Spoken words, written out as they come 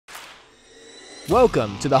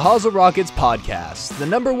Welcome to the Hosel Rockets podcast, the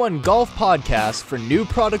 #1 golf podcast for new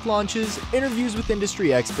product launches, interviews with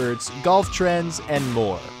industry experts, golf trends, and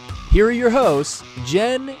more. Here are your hosts,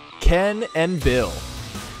 Jen, Ken, and Bill.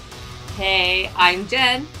 Hey, I'm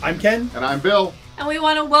Jen. I'm Ken. And I'm Bill. And we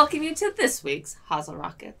want to welcome you to this week's Hosel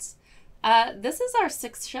Rockets. This is our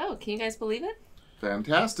 6th show. Can you guys believe it?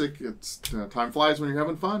 Fantastic. It's time flies when you're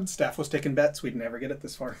having fun. Staff was taking bets we'd never get it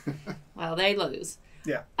this far. Well, they lose.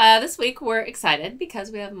 Yeah. This week we're excited because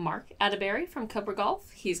we have Mark Attebery from Cobra Golf.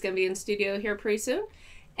 He's going to be in studio here pretty soon.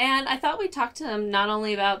 And I thought we'd talk to him not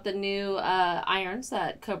only about the new irons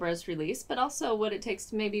that Cobra has released, but also what it takes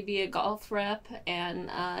to maybe be a golf rep and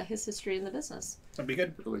his history in the business. That'd be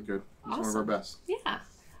good. Really good. He's Awesome. one of our best.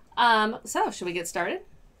 Yeah. So should we get started?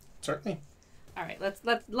 Certainly. All right,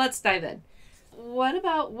 let's dive in.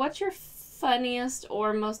 What's your funniest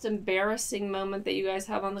or most embarrassing moment that you guys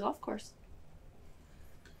have on the golf course?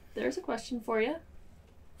 There's a question for you.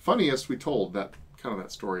 Funniest, we told that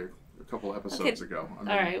story a couple episodes ago. All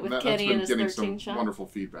right, with Kenny and his 13 shot. Wonderful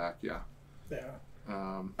feedback, yeah.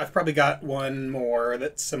 Yeah. I've probably got one more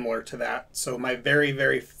that's similar to that. So my very,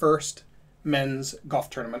 very first men's golf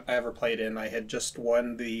tournament I ever played in, I had just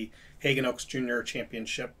won the Hagen Oaks Junior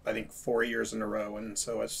Championship, I think 4 years in a row. And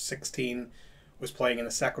so I was 16, was playing in the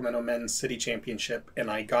Sacramento Men's City Championship, and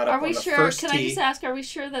I got up on the first tee. Can I just ask, are we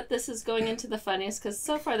sure that this is going into the funniest? Because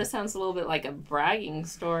so far this sounds a little bit like a bragging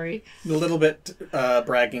story. A little bit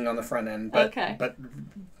bragging on the front end, but, okay. but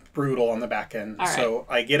brutal on the back end. All right. So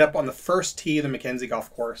I get up on the first tee of the Mackenzie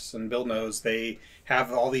Golf Course, and Bill knows they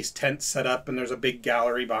have all these tents set up, and there's a big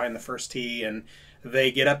gallery behind the first tee, and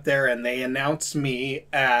they get up there and they announce me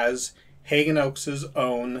as Hagen Oaks'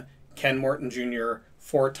 own Ken Morton Jr.,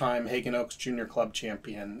 4-time Hagen Oaks Junior Club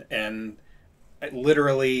champion. And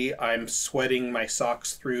I'm sweating my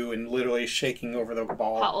socks through and literally shaking over the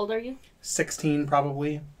ball. How old are you? 16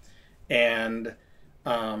 probably. And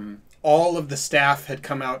all of the staff had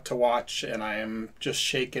come out to watch, and I am just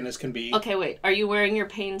shaken as can be. Okay, wait. Are you wearing your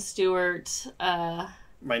Payne Stewart... my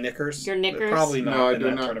knickers? Your knickers? Probably not. No, I in do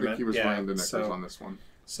that not tournament. think he was wearing the knickers on this one.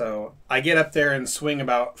 So I get up there and swing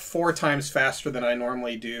about 4 times faster than I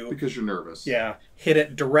normally do. Because you're nervous. Yeah. Hit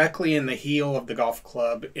it directly in the heel of the golf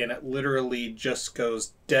club, and it literally just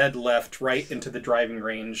goes dead left right into the driving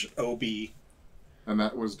range, OB. And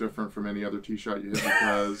that was different from any other tee shot you hit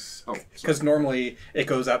because... Because normally it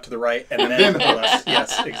goes out to the right and then to the left.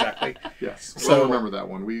 Yes, exactly. Yes. So I remember that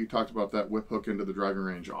one. We talked about that whip hook into the driving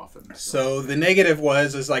range often. So the negative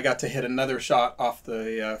was I got to hit another shot off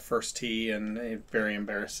the first tee, and very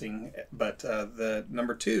embarrassing. But the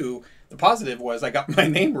number 2, the positive was I got my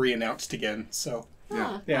name re-announced again. So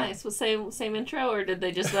Yeah. Yeah. Nice. Was same intro, or did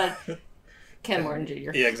they just let Ken Morton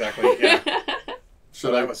Jr.? Yeah, exactly. Yeah.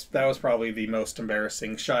 So that was probably the most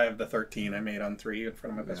embarrassing, shy of the 13 I made on 3 in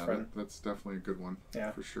front of my best friend. That's definitely a good one.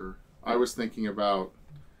 Yeah. For sure. I was thinking about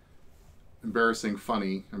embarrassing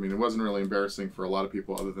funny. I mean, it wasn't really embarrassing for a lot of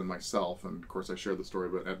people other than myself. And, of course, I shared the story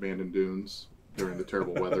about at Bandon Dunes during the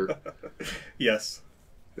terrible weather. Yes.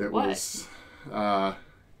 It What? was...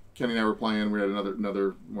 Kenny and I were playing. We had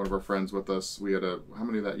another one of our friends with us. We had how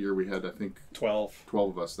many that year? We had, I think... 12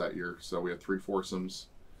 of us that year. So we had 3 foursomes.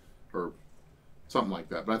 Or... something like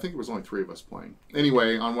that, but I think it was only 3 of us playing.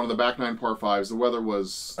 Anyway, on one of the back 9 par 5s, the weather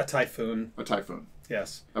was... A typhoon.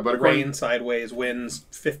 Yes. But rain, sideways, winds,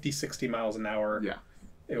 50, 60 miles an hour. Yeah.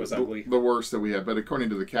 It was ugly. The worst that we had. But according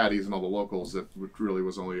to the caddies and all the locals, it really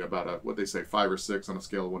was only about what they say, 5 or 6 on a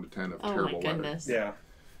scale of 1 to 10 of terrible weather. Oh, my goodness. Yeah.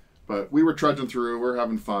 But we were trudging through. We're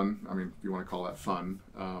having fun. I mean, if you want to call that fun.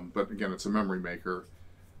 But again, it's a memory maker.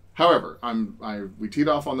 However, we teed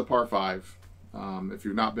off on the par 5. If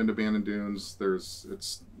you've not been to Bandon Dunes,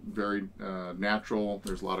 it's very natural.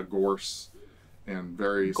 There's a lot of gorse and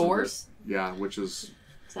very... Gorse? Yeah, which is...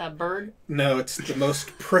 Is that a bird? No, it's the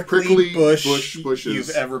most prickly bushes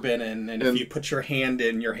you've ever been in. And if you put your hand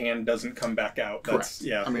in, your hand doesn't come back out. Correct.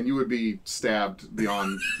 Yeah. I mean, you would be stabbed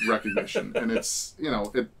beyond recognition. And it's,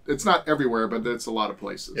 it's not everywhere, but it's a lot of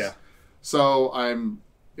places. Yeah. So and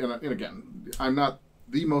again, I'm not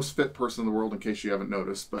the most fit person in the world, in case you haven't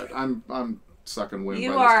noticed, but I'm sucking wind by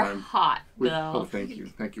this time. You are hot, Bill. Oh, thank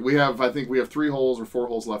you. I think we have 3 holes or 4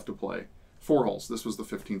 holes left to play. 4 holes. This was the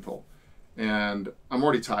 15th hole. And I'm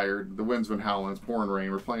already tired. The wind's been howling. It's pouring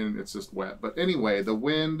rain. We're playing. It's just wet. But anyway, the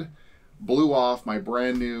wind blew off my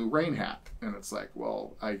brand new rain hat. And it's like,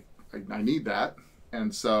 well, I need that.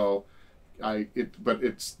 And so but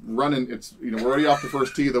it's running. It's, we're already off the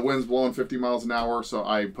first tee. The wind's blowing 50 miles an hour. So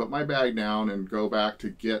I put my bag down and go back to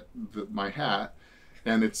get my hat.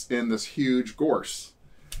 And it's in this huge gorse.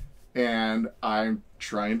 and I'm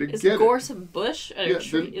trying to Is get gorse a bush? Or Yeah,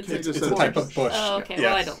 tree? it's It's a a type of bush. Oh, okay. Yes.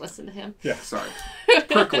 Well, I don't listen to him. Yeah. Sorry.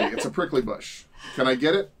 Prickly. It's a prickly bush. Can I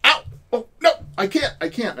get it? Ow! Oh, no! I can't. I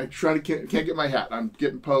can't get my hat. I'm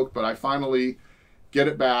getting poked, but I finally get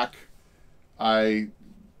it back. I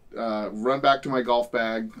run back to my golf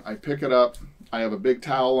bag. I pick it up. I have a big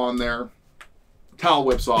towel on there. Towel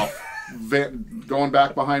whips off. Going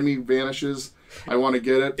back behind me, vanishes. I want to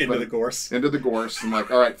get it. Into the gorse. Into the gorse. I'm like,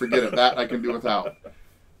 all right, forget it. That I can do without.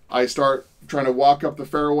 I start trying to walk up the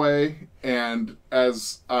fairway, and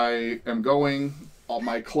as I am going, all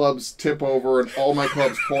my clubs tip over, and all my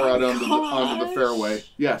clubs pour out onto the fairway.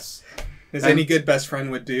 Yes. As any good best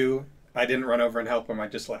friend would do, I didn't run over and help him. I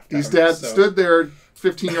just left. His dad stood there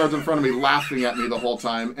 15 yards in front of me laughing at me the whole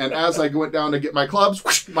time. And as I went down to get my clubs,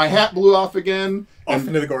 whoosh, my hat blew off again. Off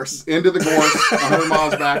into the gorse. Into the gorse, 100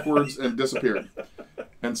 miles backwards, and disappeared.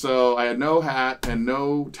 And so I had no hat and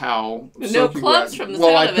no towel. No clubs from the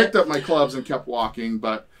Well, I sound of picked it. up my clubs and kept walking,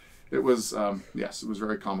 but it was, yes, it was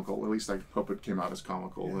very comical. At least I hope it came out as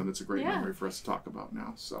comical, and it's a great memory for us to talk about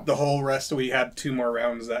now. So the whole rest, we had 2 more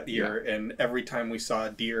rounds that year, and every time we saw a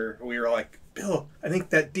deer, we were like, Bill, I think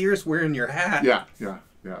that deer's wearing your hat. Yeah.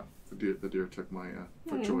 The deer took my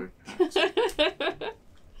FootJoy hat.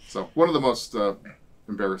 So one of the most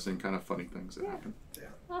embarrassing, kind of funny things that happened. Yeah.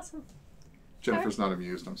 Awesome. Jennifer's not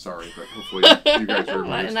amused. I'm sorry, but hopefully you guys are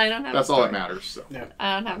amused. And I don't have That's a all story. that matters. So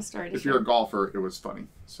I don't have a story to if share. you're a golfer, it was funny.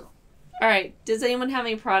 So All right. Does anyone have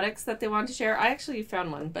any products that they want to share? I actually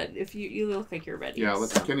found one, but if you look like you're ready. yeah,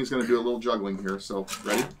 so. Kenny's going to do a little juggling here. So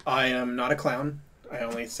ready? I am not a clown. I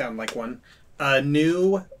only sound like one.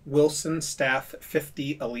 New Wilson Staff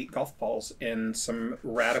 50 Elite golf balls in some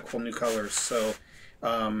radical new colors. So,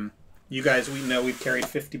 you guys, we know we've carried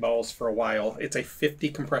 50 balls for a while. It's a 50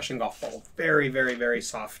 compression golf ball. Very, very, very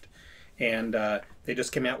soft. And they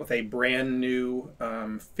just came out with a brand new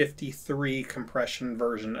 53 compression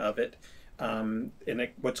version of it.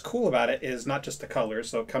 What's cool about it is not just the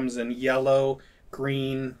colors. So it comes in yellow,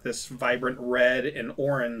 green, this vibrant red, and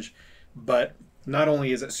orange. But not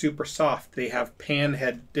only is it super soft, they have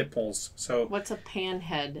panhead dimples. So what's a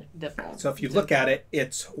panhead dimple? So if you look at it,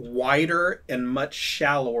 it's wider and much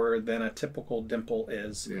shallower than a typical dimple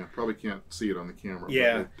is. Yeah, probably can't see it on the camera.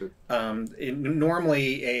 Yeah. But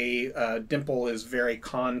Normally a dimple is very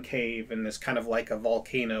concave and is kind of like a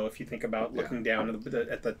volcano if you think about looking down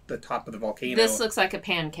at the top of the volcano. This looks like a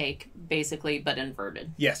pancake, basically, but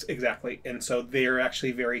inverted. Yes, exactly. And so they're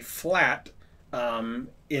actually very flat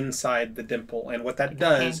inside the dimple, and what that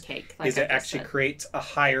does is it actually creates a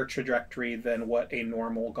higher trajectory than what a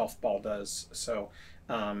normal golf ball does. So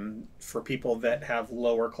for people that have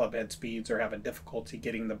lower club head speeds or have a difficulty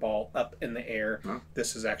getting the ball up in the air,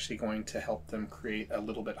 this is actually going to help them create a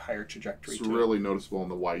little bit higher trajectory. It's really noticeable in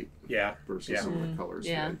the white versus some of the colors.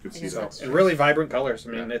 Yeah, you can see that. And really vibrant colors.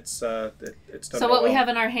 I mean, it's done so what we have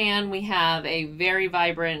in our hand, we have a very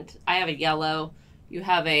vibrant, I have a yellow, you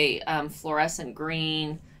have a fluorescent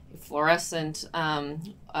green, a fluorescent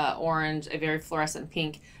orange, a very fluorescent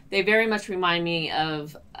pink. They very much remind me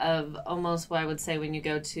of almost what I would say when you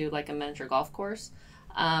go to like a miniature golf course,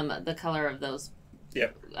 the color of those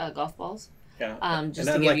golf balls. Yeah. Just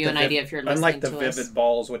to give you an idea if you're listening to us. Unlike the Vivid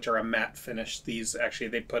balls, which are a matte finish, these actually,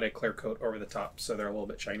 they put a clear coat over the top, so they're a little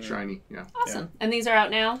bit shinier. Shiny, yeah. Awesome. Yeah. And these are out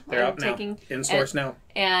now? They're out now. In stores now.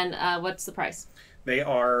 And what's the price? They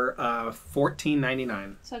are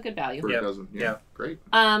 $14.99. So good value. For a dozen. Yeah. Great.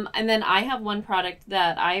 And then I have one product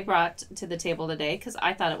that I brought to the table today because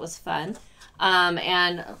I thought it was fun.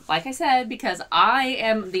 And like I said, because I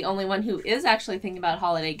am the only one who is actually thinking about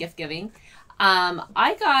holiday gift giving,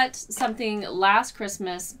 I got something last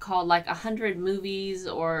Christmas called like 100 movies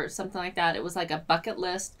or something like that. It was like a bucket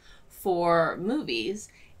list for movies.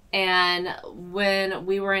 And when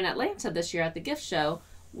we were in Atlanta this year at the gift show,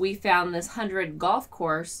 we found this 100 golf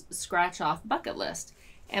course scratch off bucket list.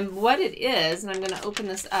 And what it is, and I'm going to open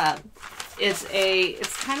this up, it's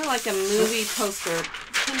kind of like a movie poster.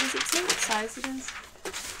 Does it say what size it is?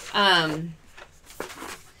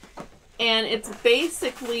 And it's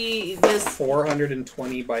basically this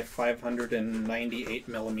 420 by 598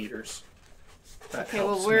 millimeters. That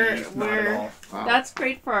helps me not at all. Wow. That's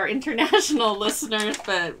great for our international listeners,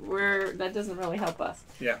 but that doesn't really help us.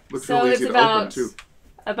 Yeah. Looks so really it's easy to open too.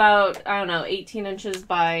 About, I don't know, 18 inches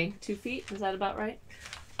by 2 feet. Is that about right?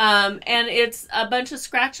 And it's a bunch of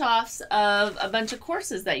scratch-offs of a bunch of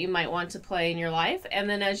courses that you might want to play in your life. And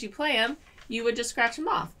then as you play them, you would just scratch them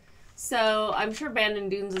off. So I'm sure Bandon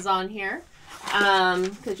Dunes is on here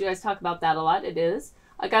because you guys talk about that a lot. It is.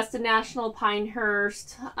 Augusta National,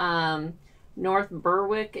 Pinehurst, North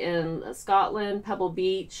Berwick in Scotland, Pebble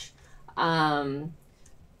Beach, St.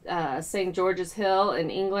 George's Hill in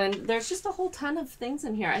England. There's just a whole ton of things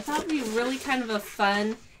in here. I thought it'd be really kind of a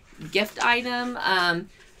fun gift item.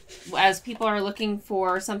 As people are looking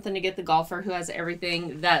for something to get the golfer who has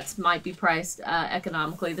everything that might be priced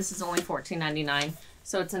economically. This is only $14.99.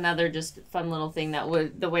 So it's another just fun little thing that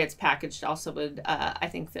would, the way it's packaged also would, I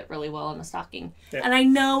think, fit really well in a stocking. Yeah. And I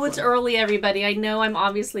know it's early, everybody. I know I'm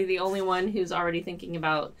obviously the only one who's already thinking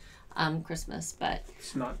about Christmas, but...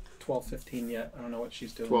 It's not 12:15 yet. I don't know what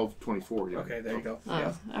she's doing. 12:24 yet. Okay, there you go. Oh,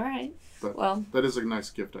 yeah. All right. But well, that is a nice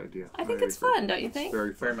gift idea. I think it's fun, don't you think?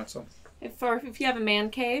 Very much so. If you have a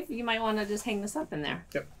man cave, you might want to just hang this up in there.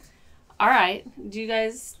 Yep. All right.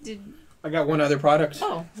 I got one other product.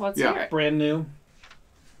 Oh, let's hear it. Brand new.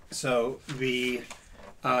 So the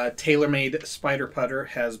TaylorMade Spider Putter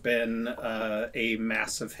has been a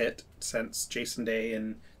massive hit since Jason Day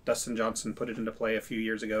and Dustin Johnson put it into play a few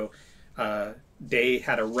years ago. Day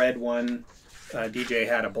had a red one. DJ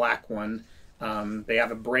had a black one. They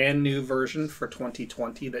have a brand new version for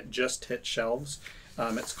 2020 that just hit shelves.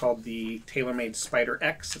 It's called the TaylorMade Spider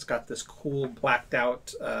X. It's got this cool blacked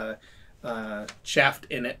out shaft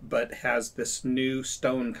in it, but has this new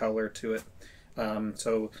stone color to it.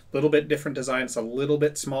 So a little bit different design. It's a little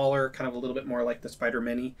bit smaller, kind of a little bit more like the Spider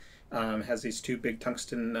Mini. Has these two big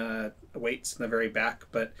tungsten weights in the very back,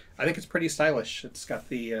 but I think it's pretty stylish. It's got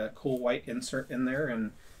the cool white insert in there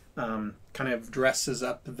and kind of dresses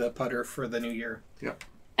up the putter for the new year. Yep.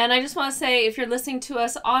 And I just want to say, if you're listening to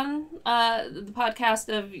us on the podcast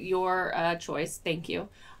of your choice, thank you.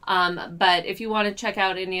 But if you want to check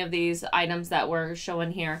out any of these items that we're showing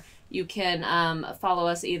here, you can follow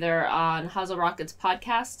us either on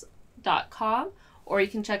HoselRocketsPodcast.com or you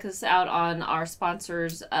can check us out on our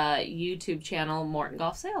sponsor's YouTube channel, Morton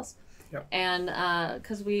Golf Sales. Yep. And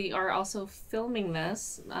because we are also filming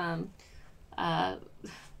this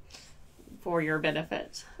for your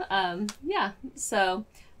benefit. So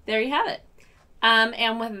there you have it.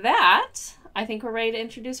 And with that, I think we're ready to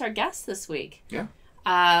introduce our guest this week. Yeah.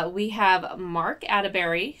 We have Mark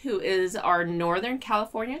Attebery, who is our Northern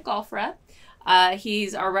California golf rep.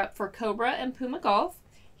 He's our rep for Cobra and Puma Golf.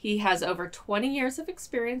 He has over 20 years of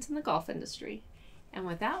experience in the golf industry. And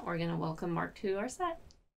with that, we're going to welcome Mark to our set.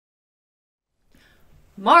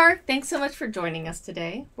 Mark, thanks so much for joining us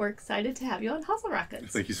today. We're excited to have you on Hosel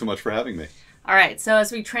Rockets. Thank you so much for having me. All right, so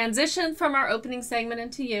as we transition from our opening segment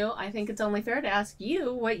into you, I think it's only fair to ask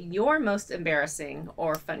you what your most embarrassing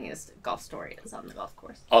or funniest golf story is on the golf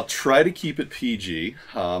course. I'll try to keep it PG,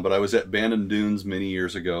 but I was at Bandon Dunes many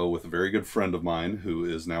years ago with a very good friend of mine who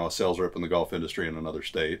is now a sales rep in the golf industry in another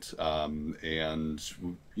state. And,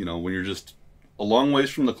 you know, when you're just a long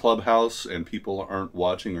ways from the clubhouse and people aren't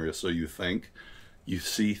watching, or so you think, you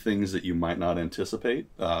see things that you might not anticipate,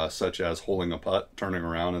 such as holding a putt, turning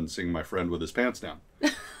around, and seeing my friend with his pants down.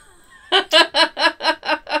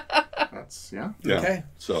 That's, yeah. Okay.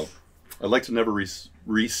 So I'd like to never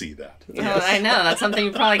re-see that. Yes. I know. That's something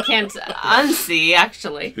you probably can't unsee,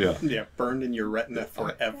 actually. Yeah. Yeah, burned in your retina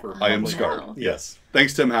forever. I am scarred. No. Yes.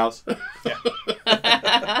 Thanks, Tim House. Yeah.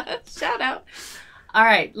 Shout out. All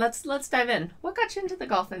right, let's dive in. What got you into the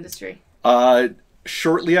golf industry?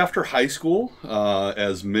 Shortly after high school,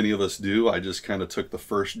 as many of us do, I just kind of took the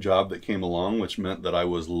first job that came along, which meant that I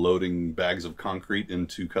was loading bags of concrete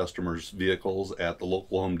into customers' vehicles at the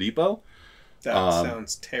local Home Depot. That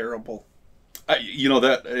sounds terrible.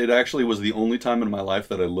 That it actually was the only time in my life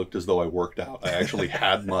that I looked as though I worked out. I actually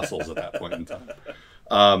had muscles at that point in time.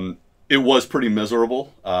 It was pretty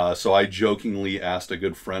miserable, so I jokingly asked a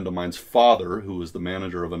good friend of mine's father, who was the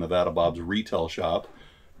manager of a Nevada Bob's retail shop,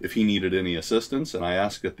 if he needed any assistance, and I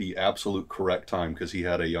asked at the absolute correct time because he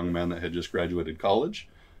had a young man that had just graduated college.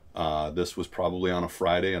 This was probably on a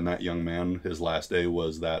Friday, and that young man, his last day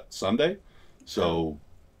was that Sunday. So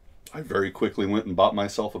I very quickly went and bought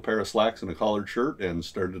myself a pair of slacks and a collared shirt and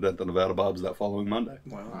started at the Nevada Bob's that following Monday.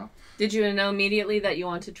 Wow. Did you know immediately that you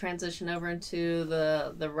want to transition over into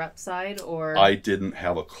the rep side, or? I didn't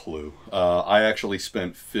have a clue. I actually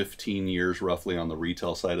spent 15 years roughly on the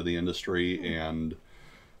retail side of the industry, and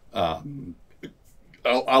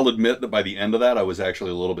I'll admit that by the end of that, I was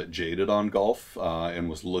actually a little bit jaded on golf and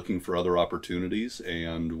was looking for other opportunities.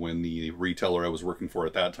 And when the retailer I was working for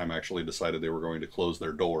at that time actually decided they were going to close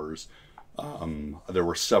their doors, there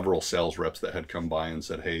were several sales reps that had come by and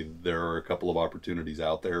said, hey, there are a couple of opportunities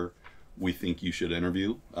out there. We think you should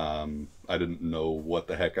interview. I didn't know what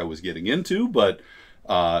the heck I was getting into, but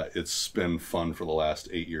it's been fun for the last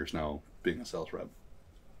 8 years now being a sales rep.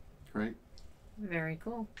 Right. Very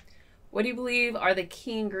cool. What do you believe are the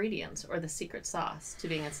key ingredients or the secret sauce to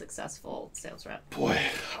being a successful sales rep? Boy,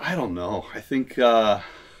 I don't know. I think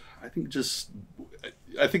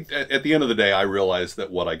I think at the end of the day, I realize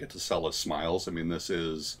that what I get to sell is smiles. I mean, this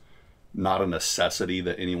is not a necessity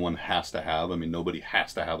that anyone has to have. I mean, nobody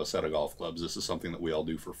has to have a set of golf clubs. This is something that we all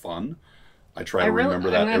do for fun. I try to remember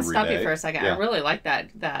that every day. I'm going to stop you for a second. Yeah. I really like that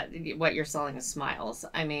what you're selling is smiles.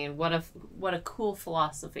 I mean, what a cool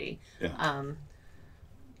philosophy. Yeah.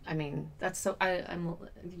 I mean, that's so. I'm.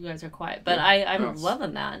 You guys are quiet, but I'm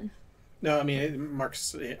loving that. No, I mean,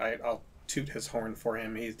 Mark's. I'll toot his horn for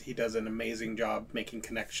him. He does an amazing job making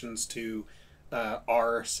connections to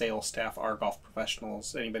our sales staff, our golf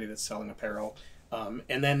professionals, anybody that's selling apparel,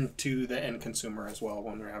 and then to the end consumer as well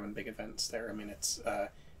when we're having big events there. I mean,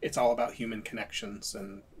 it's all about human connections,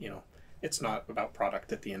 and it's not about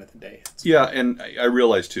product at the end of the day. Yeah, and I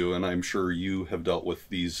realize too, and I'm sure you have dealt with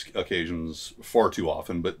these occasions far too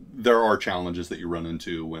often, but there are challenges that you run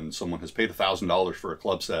into when someone has paid $1,000 for a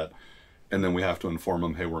club set, and then we have to inform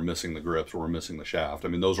them, hey, we're missing the grips or we're missing the shaft. I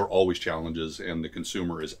mean, those are always challenges, and the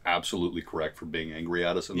consumer is absolutely correct for being angry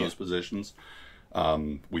at us in those positions.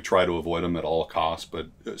 We try to avoid them at all costs, but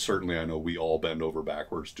certainly I know we all bend over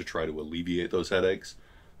backwards to try to alleviate those headaches.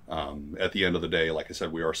 At the end of the day, like I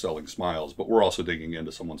said, we are selling smiles, but we're also digging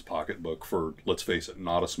into someone's pocketbook for, let's face it,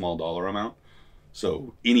 not a small dollar amount.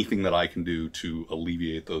 So anything that I can do to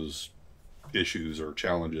alleviate those issues or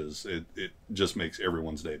challenges, it just makes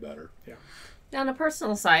everyone's day better. Yeah. Now, on a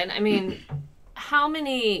personal side, I mean, how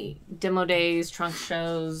many demo days, trunk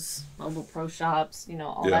shows, mobile pro shops,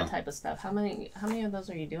 all that type of stuff? How many of those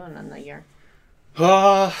are you doing in the year?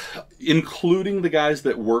 Including the guys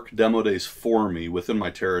that work demo days for me within my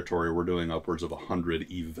territory, we're doing upwards of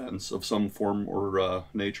 100 events of some form or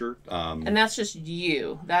nature. And that's just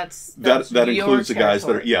you. That includes the guys that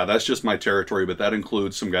territory. that's just my territory, but that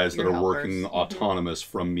includes some guys that Your are working helpers. autonomous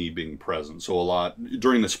from me being present. So a lot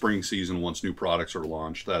during the spring season, once new products are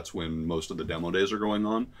launched, that's when most of the demo days are going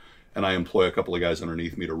on. And I employ a couple of guys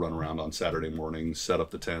underneath me to run around on Saturday mornings, set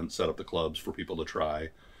up the tent, set up the clubs for people to try.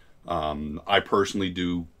 I personally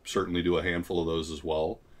certainly do a handful of those as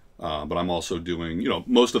well. But I'm also doing,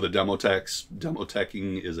 most of the demo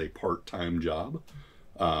teching is a part-time job.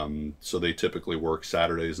 So they typically work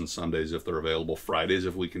Saturdays and Sundays if they're available, Fridays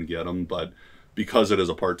if we can get them. But because it is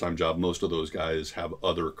a part-time job, most of those guys have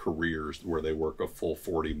other careers where they work a full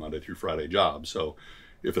 40 Monday through Friday job. So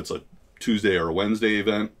if it's a Tuesday or a Wednesday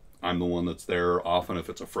event, I'm the one that's there. Often if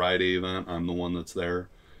it's a Friday event, I'm the one that's there.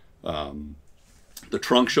 The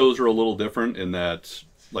trunk shows are a little different in that,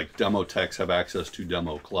 like, demo techs have access to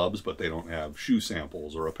demo clubs, but they don't have shoe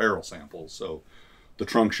samples or apparel samples. So the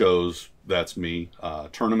trunk shows, that's me.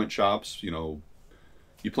 Tournament shops, you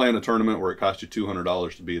play in a tournament where it costs you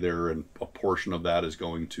 $200 to be there, and a portion of that is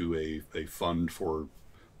going to a fund for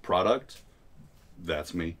product.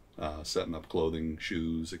 That's me, setting up clothing,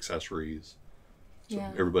 shoes, accessories. So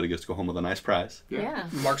everybody gets to go home with a nice prize. Yeah.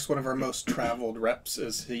 Mark's one of our most traveled reps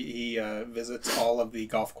as he visits all of the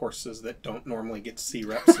golf courses that don't normally get to see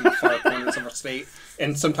reps in the far corners of our state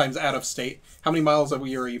and sometimes out of state. How many miles a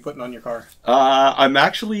year are you putting on your car?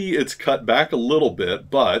 It's cut back a little bit,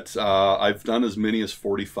 but I've done as many as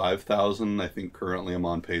 45,000. I think currently I'm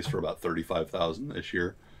on pace for about 35,000 this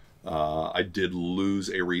year. I did lose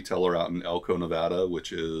a retailer out in Elko, Nevada,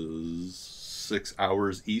 which is 6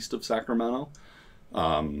 hours east of Sacramento.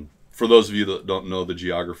 For those of you that don't know the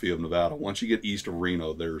geography of Nevada, once you get east of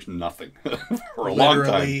Reno, there's nothing for a long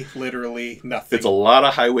time. Literally nothing. It's a lot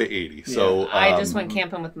of Highway 80. Yeah. So I just went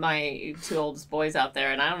camping with my two oldest boys out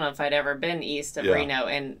there, and I don't know if I'd ever been east of Reno,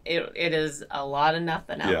 and it is a lot of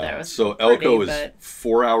nothing out there. So Elko is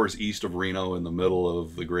 4 hours east of Reno in the middle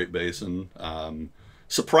of the Great Basin.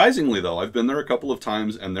 Surprisingly, though, I've been there a couple of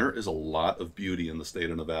times, and there is a lot of beauty in the state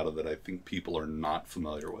of Nevada that I think people are not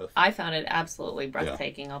familiar with. I found it absolutely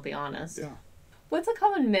breathtaking, I'll be honest. Yeah. What's a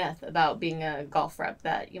common myth about being a golf rep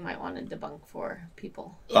that you might want to debunk for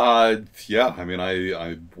people? Yeah, I mean,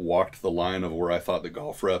 I walked the line of where I thought the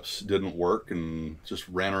golf reps didn't work and just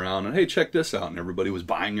ran around and, hey, check this out. And everybody was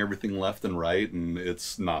buying everything left and right, and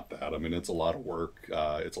it's not that. I mean, it's a lot of work.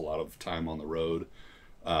 It's a lot of time on the road.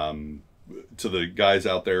 To the guys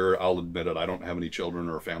out there, I'll admit it, I don't have any children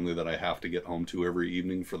or a family that I have to get home to every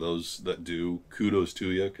evening. For those that do, kudos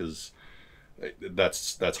to you, because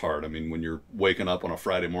that's hard. I mean, when you're waking up on a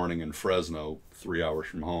Friday morning in Fresno, 3 hours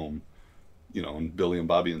from home, and Billy and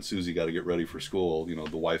Bobby and Susie got to get ready for school,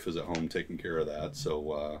 the wife is at home taking care of that.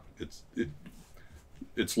 So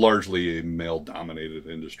it's largely a male-dominated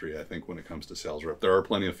industry, I think, when it comes to sales rep. There are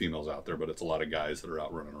plenty of females out there, but it's a lot of guys that are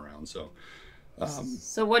out running around. So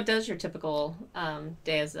what does your typical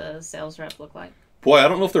day as a sales rep look like? Boy, I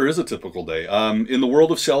don't know if there is a typical day. In the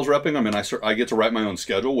world of sales repping, I mean, I get to write my own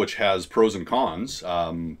schedule, which has pros and cons.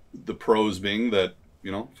 The pros being that,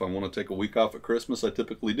 you know, if I want to take a week off at Christmas, I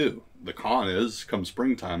typically do. The con is, come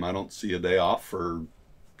springtime, I don't see a day off for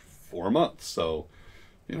 4 months. So,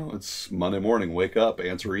 you know, it's Monday morning, wake up,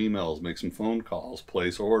 answer emails, make some phone calls,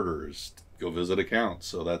 place orders, go visit accounts.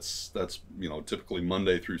 So that's you know, typically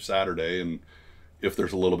Monday through Saturday. And if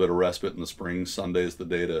there's a little bit of respite in the spring, Sunday's the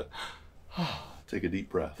day to take a deep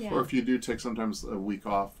breath. Yeah. Or if you do take sometimes a week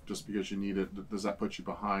off just because you need it, does that put you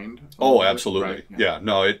behind? Oh, absolutely. Right? Yeah.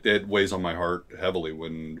 No, it weighs on my heart heavily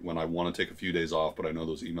when I want to take a few days off, but I know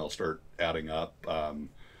those emails start adding up. I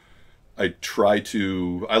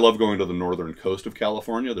love going to the northern coast of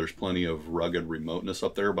California. There's plenty of rugged remoteness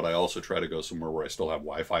up there, but I also try to go somewhere where I still have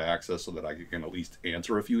Wi-Fi access so that I can at least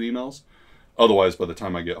answer a few emails. Otherwise, by the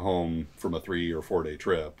time I get home from a 3 or 4 day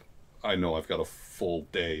trip, I know I've got a full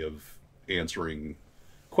day of answering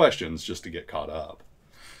questions just to get caught up.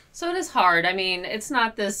 So it is hard. I mean, it's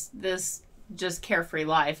not this just carefree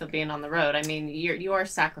life of being on the road. I mean, you are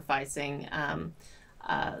sacrificing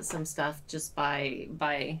some stuff just by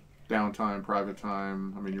Downtime, private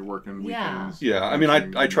time. I mean, you're working weekends. Yeah, I mean,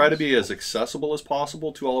 I try to be as accessible as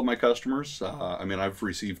possible to all of my customers. I mean, I've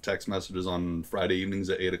received text messages on Friday evenings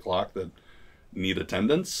at 8 o'clock that need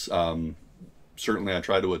attendance. Certainly, I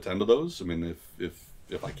try to attend to those. I mean,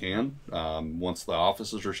 if I can. Once the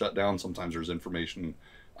offices are shut down, sometimes there's information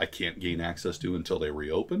I can't gain access to until they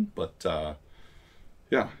reopen. But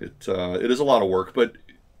yeah, it is a lot of work. But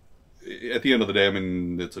at the end of the day, I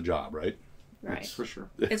mean, it's a job, right? Right. For sure.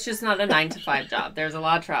 It's just not a 9 to 5 job. There's a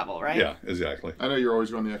lot of travel, right? Yeah, exactly. I know you're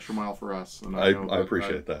always going the extra mile for us. And I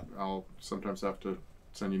appreciate that. I'll sometimes have to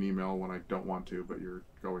send you an email when I don't want to, but you're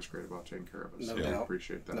always great about taking care of us. No so I doubt.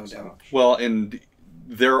 appreciate that No so doubt. much. Well, and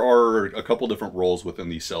there are a couple different roles within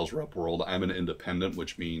the sales rep world. I'm an independent,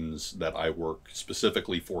 which means that I work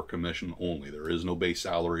specifically for commission only. There is no base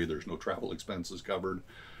salary. There's no travel expenses covered.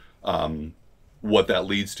 What that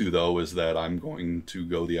leads to, though, is that I'm going to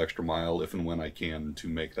go the extra mile if and when I can to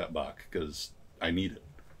make that buck because I need it.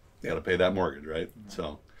 Got to pay that mortgage, right?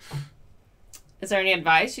 So, Is there any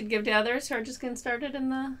advice you'd give to others who are just getting started in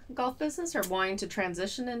the golf business or wanting to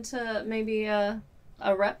transition into maybe a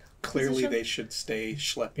rep? Clearly, position? they should stay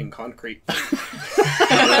schlepping concrete. I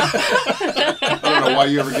don't know why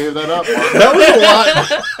you ever gave that up, Mark. that was a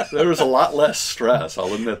lot. There was a lot less stress.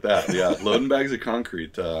 I'll admit that. Yeah, loading bags of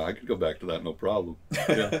concrete. I could go back to that, no problem.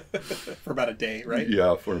 Yeah, For about a day, right?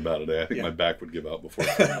 yeah, for about a day. I think Yeah. my back would give out before.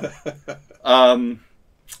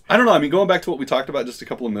 I don't know. I mean, going back to what we talked about just a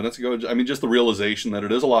couple of minutes ago. I mean, just the realization that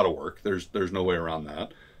it is a lot of work. There's no way around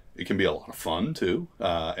that. It can be a lot of fun too.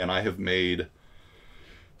 And I have made.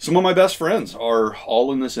 Some of my best friends are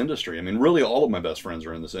all in this industry. I mean, really all of my best friends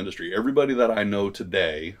are in this industry. Everybody that I know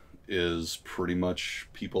today is pretty much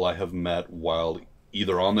people I have met while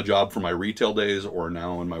either on the job for my retail days or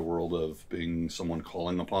now in my world of being someone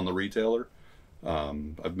calling upon the retailer.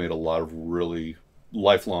 I've made a lot of really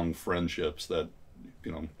lifelong friendships that,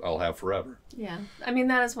 you know, I'll have forever. Yeah. I mean,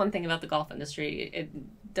 that is one thing about the golf industry. It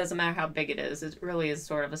doesn't matter how big it is. It really is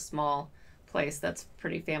sort of a small place that's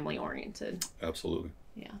pretty family oriented. Absolutely.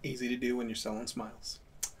 Yeah. Easy to do when you're selling smiles.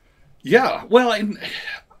 Yeah, well, and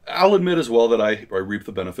I'll admit as well that I reap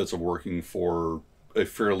the benefits of working for a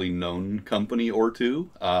fairly known company or two.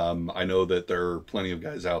 I know that there are plenty of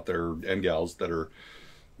guys out there and gals that are,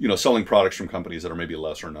 you know, selling products from companies that are maybe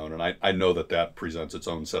lesser known, and I know that presents its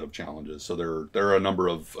own set of challenges. So there are a number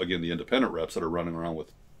of, again, the independent reps that are running around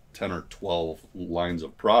with 10 or 12 lines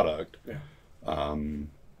of product. Yeah.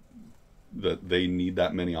 That they need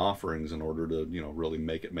that many offerings in order to, you know, really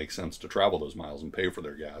make it make sense to travel those miles and pay for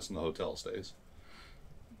their gas and the hotel stays.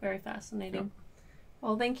 Very fascinating.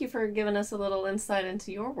 Well, thank you for giving us a little insight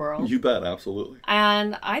into your world. You bet, absolutely.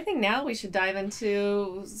 And I think now we should dive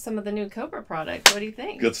into some of the new Cobra product. What do you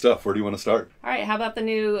think? Good stuff. Where do you want to start? All right, how about the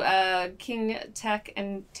new King Tech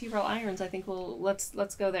and T-Rail irons? I think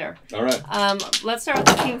let's go there. All right. Let's start with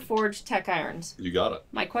the King Forge Tech irons. You got it.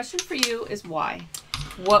 My question for you is why?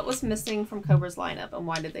 What was missing from Cobra's lineup, and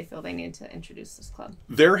why did they feel they needed to introduce this club?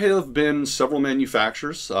 There have been several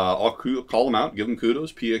manufacturers. I'll call them out, give them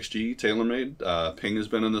kudos. PXG, TaylorMade. Ping has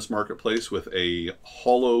been in this marketplace with a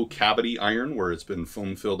hollow cavity iron where it's been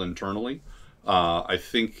foam filled internally. I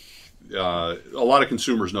think a lot of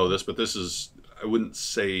consumers know this, but this is, I wouldn't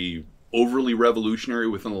say overly revolutionary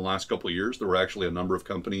within the last couple of years. There were actually a number of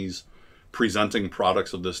companies presenting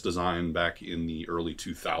products of this design back in the early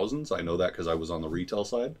 2000s. I know that because I was on the retail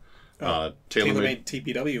side. TaylorMade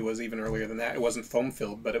TPW was even earlier than that. It wasn't foam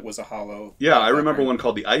filled, but it was a hollow. Yeah, I remember one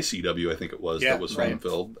called the ICW, I think it was, Yeah, that was right. foam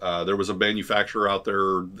filled. There was a manufacturer out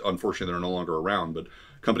there, unfortunately they're no longer around, but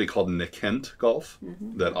a company called Nikent Golf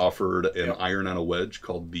that offered an iron and a wedge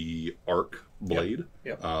called the Arc Blade.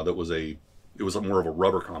 Yep. That was it was more of a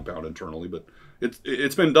rubber compound internally, but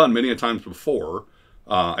it's been done many a times before.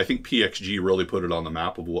 I think PXG really put it on the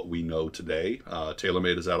map of what we know today.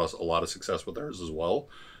 TaylorMade has had a lot of success with theirs as well.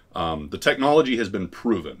 The technology has been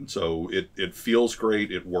proven, so it feels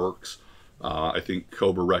great, it works. I think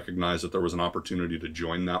Cobra recognized that there was an opportunity to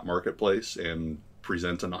join that marketplace and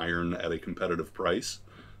present an iron at a competitive price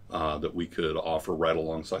that we could offer right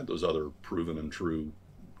alongside those other proven and true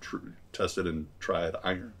tested and tried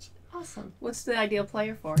irons. Awesome. What's the ideal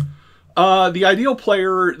player for? The ideal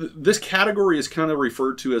player, this category is kind of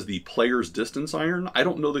referred to as the player's distance iron. I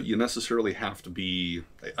don't know that you necessarily have to be...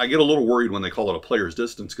 I get a little worried when they call it a player's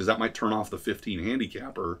distance because that might turn off the 15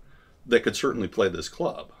 handicapper that could certainly play this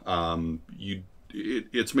club.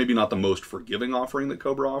 It's maybe not the most forgiving offering that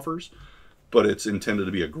Cobra offers, but it's intended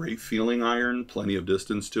to be a great feeling iron, plenty of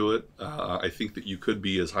distance to it. I think that you could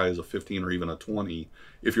be as high as a 15 or even a 20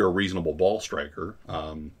 if you're a reasonable ball striker.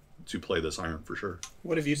 To play this iron for sure.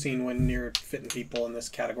 What have you seen when you're fitting people in this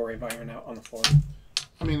category of iron out on the floor?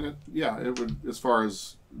 I mean, it would, as far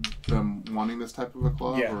as them wanting this type of a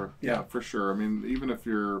club, Yeah. for sure. I mean, even if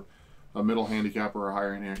you're a middle handicapper or a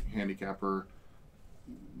higher handicapper,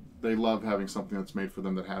 they love having something that's made for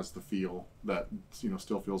them that has the feel that,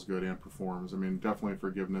 still feels good and performs. I mean, definitely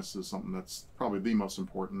forgiveness is something that's probably the most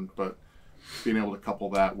important, but being able to couple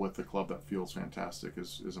that with a club that feels fantastic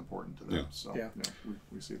is important to them. Yeah. So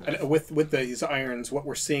we see that. And with these irons, what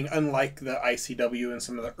we're seeing, unlike the ICW and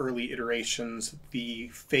some of the early iterations, the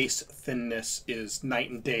face thinness is night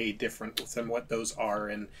and day different than what those are,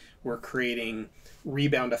 and we're creating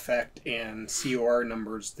rebound effect and COR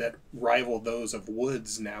numbers that rival those of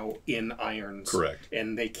woods now in irons. Correct.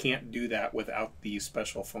 And they can't do that without these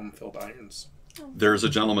special foam-filled irons. There's a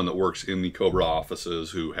gentleman that works in the Cobra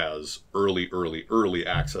offices who has early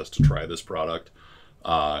access to try this product.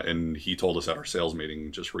 And he told us at our sales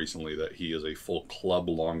meeting just recently that he is a full club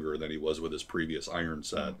longer than he was with his previous iron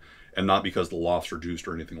set. And not because the lofts are juiced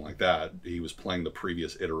or anything like that. He was playing the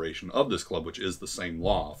previous iteration of this club, which is the same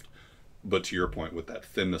loft. But to your point, with that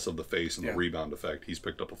thinness of the face and the rebound effect, he's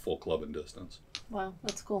picked up a full club in distance. Wow,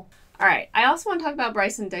 that's cool. All right. I also want to talk about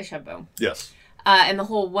Bryson DeChambeau. Yes. And the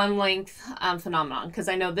whole one length phenomenon, because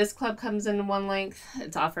I know this club comes in one length.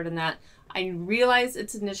 It's offered in that. I realize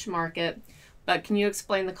it's a niche market, but can you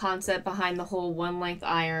explain the concept behind the whole one length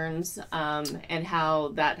irons and how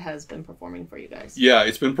that has been performing for you guys? Yeah,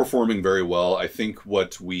 it's been performing very well. I think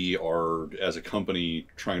what we are, as a company,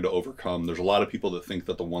 trying to overcome, there's a lot of people that think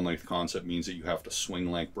that the one length concept means that you have to swing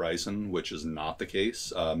like Bryson, which is not the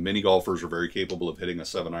case. Many golfers are very capable of hitting a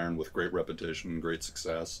 7-iron with great repetition, great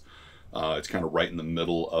success. It's kind of right in the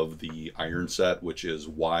middle of the iron set, which is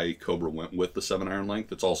why Cobra went with the 7-iron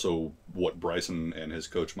length. It's also what Bryson and his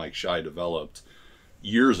coach Mike Shai developed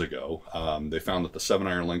years ago. They found that the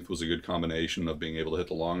 7-iron length was a good combination of being able to hit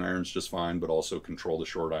the long irons just fine, but also control the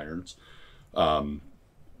short irons.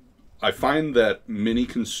 I find that many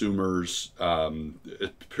consumers,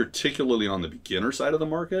 particularly on the beginner side of the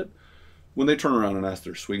market, when they turn around and ask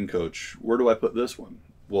their swing coach, where do I put this one?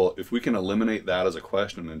 Well, if we can eliminate that as a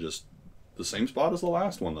question and just the same spot as the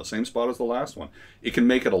last one, the same spot as the last one, it can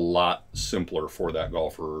make it a lot simpler for that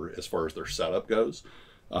golfer as far as their setup goes.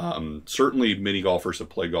 Certainly, many golfers have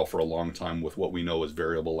played golf for a long time with what we know as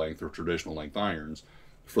variable length or traditional length irons.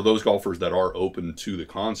 For those golfers that are open to the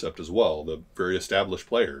concept as well, the very established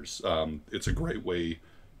players, it's a great way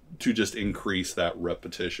to just increase that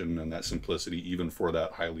repetition and that simplicity even for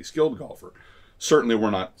that highly skilled golfer. Certainly, we're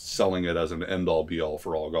not selling it as an end-all, be-all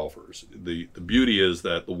for all golfers. The beauty is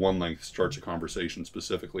that the one length starts a conversation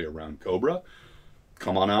specifically around Cobra.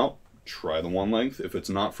 Come on out, try the one length. If it's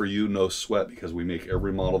not for you, no sweat, because we make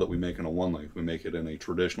every model that we make in a one length, we make it in a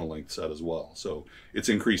traditional length set as well. So it's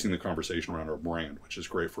increasing the conversation around our brand, which is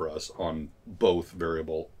great for us on both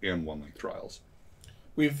variable and one length trials.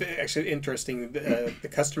 We've actually, interesting, the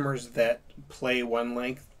customers that play one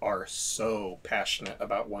length are so passionate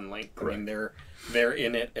about one length. Correct. I mean, they're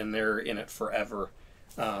in it and they're in it forever.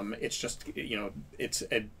 It's just, it's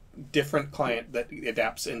a different client that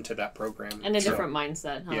adapts into that program. And a different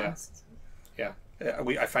mindset, huh? Yeah.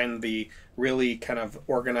 I find the really kind of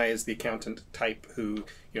organized, the accountant type who,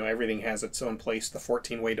 everything has its own place, the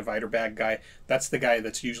 14-way divider bag guy, that's the guy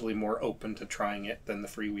that's usually more open to trying it than the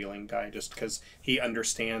freewheeling guy, just because he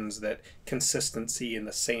understands that consistency in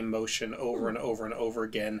the same motion over and over and over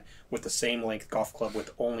again with the same length golf club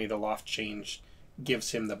with only the loft change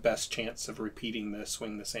gives him the best chance of repeating the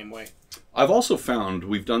swing the same way. I've also found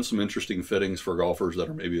we've done some interesting fittings for golfers that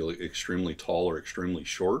are maybe like extremely tall or extremely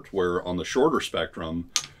short, where on the shorter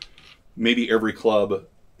spectrum, maybe every club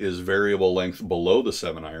is variable length below the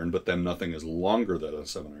 7-iron, but then nothing is longer than a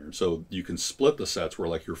 7-iron. So you can split the sets where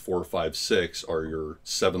like your 4, 5, 6 are your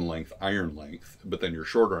 7-length iron length, but then your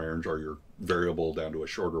shorter irons are your variable down to a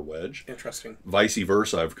shorter wedge. Interesting. Vice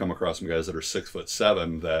versa, I've come across some guys that are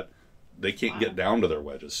 6'7" that they can't get down to their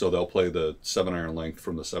wedges. So they'll play the 7-iron length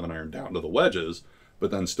from the 7-iron down to the wedges,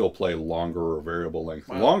 but then still play longer or variable length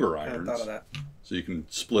longer irons. I hadn't thought of that. So you can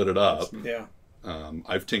split it up. Yeah.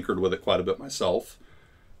 I've tinkered with it quite a bit myself.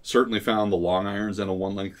 Certainly found the long irons in a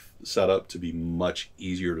 1-length setup to be much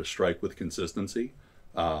easier to strike with consistency.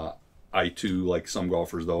 I too, like some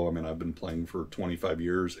golfers though, I've been playing for 25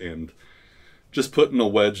 years, and just putting a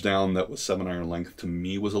wedge down that was 7-iron length to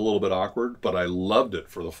me was a little bit awkward, but I loved it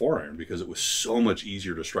for the 4-iron because it was so much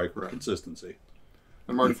easier to strike with consistency.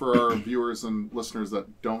 And Mark, for our viewers and listeners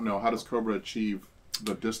that don't know, how does Cobra achieve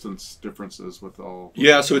the distance differences with all?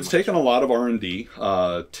 Yeah, so it's taken a lot of R&D.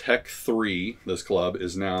 Tech 3, this club,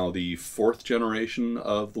 is now the 4th generation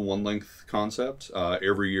of the 1-length concept.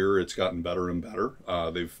 Every year it's gotten better and better.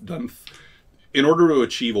 They've done... In order to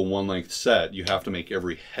achieve a 1-length set, you have to make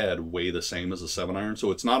every head weigh the same as a 7-iron. So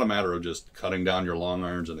it's not a matter of just cutting down your long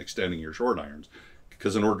irons and extending your short irons.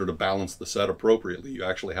 Because in order to balance the set appropriately, you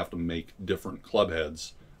actually have to make different club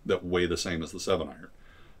heads that weigh the same as the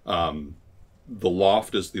 7-iron. The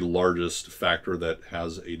loft is the largest factor that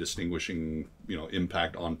has a distinguishing,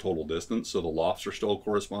 impact on total distance. So the lofts are still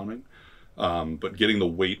corresponding. But getting the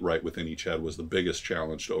weight right within each head was the biggest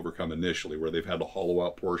challenge to overcome initially, where they've had to hollow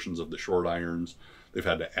out portions of the short irons. They've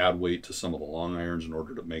had to add weight to some of the long irons in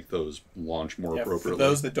order to make those launch more appropriately. For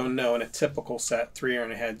those that don't know, in a typical set,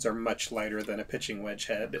 3-iron heads are much lighter than a pitching wedge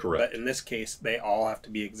head. Correct. But in this case, they all have to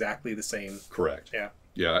be exactly the same. Correct. Yeah.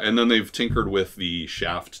 Yeah, and then they've tinkered with the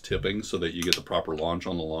shaft tipping so that you get the proper launch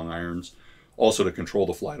on the long irons. Also to control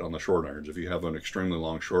the flight on the short irons. If you have an extremely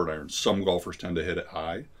long short iron, some golfers tend to hit it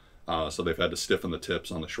high. So they've had to stiffen the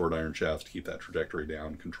tips on the short iron shafts to keep that trajectory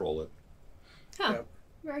down, control it. Huh. Yep.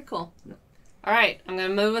 Very cool. Yep. All right, I'm going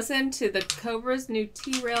to move us into the Cobra's new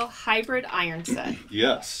T-Rail hybrid iron set.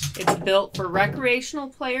 Yes. It's built for recreational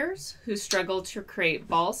players who struggle to create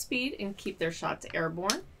ball speed and keep their shots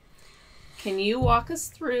airborne. Can you walk us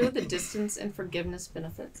through the distance and forgiveness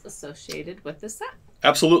benefits associated with this set?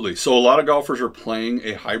 Absolutely. So a lot of golfers are playing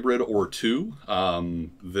a hybrid or two.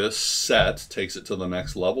 This set takes it to the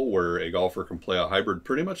next level where a golfer can play a hybrid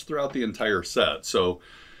pretty much throughout the entire set. So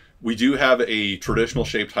we do have a traditional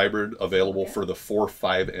shaped hybrid available for the 4,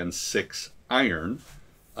 5, and 6 iron.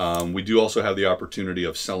 We do also have the opportunity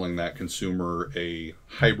of selling that consumer a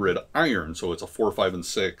hybrid iron. So it's a 4, 5, and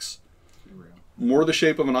 6. More the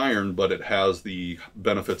shape of an iron, but it has the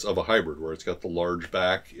benefits of a hybrid where it's got the large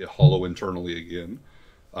back, hollow internally again.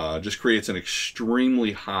 Just creates an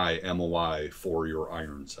extremely high MOI for your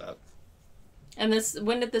iron set. And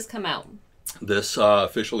when did this come out? This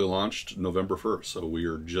officially launched November 1st, so we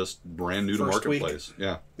are just brand new to marketplace.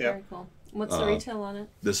 Yeah. Very cool. What's the retail on it?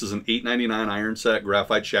 This is an $8.99 iron set,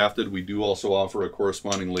 graphite shafted. We do also offer a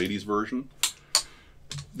corresponding ladies version.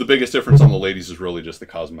 The biggest difference on the ladies is really just the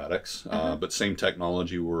cosmetics, but same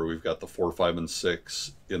technology where we've got the 4, 5, and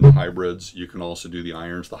 6 in the hybrids. You can also do the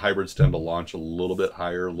irons. The hybrids tend to launch a little bit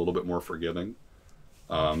higher, a little bit more forgiving.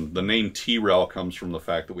 The name T-Rail comes from the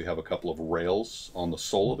fact that we have a couple of rails on the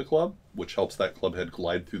sole of the club, which helps that club head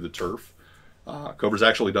glide through the turf. Cobra's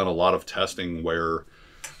actually done a lot of testing where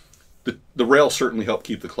the rails certainly help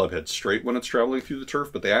keep the club head straight when it's traveling through the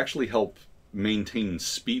turf, but they actually help maintain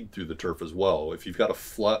speed through the turf as well. If you've got a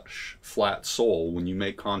flat sole, when you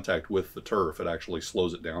make contact with the turf, it actually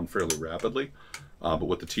slows it down fairly rapidly. But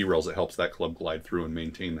with the T-rails, it helps that club glide through and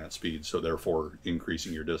maintain that speed, so therefore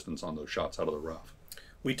increasing your distance on those shots out of the rough.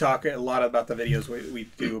 We talk a lot about the videos we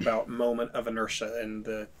do about moment of inertia, and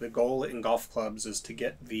the goal in golf clubs is to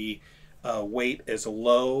get the weight as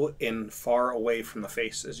low and far away from the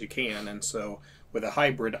face as you can. And so with a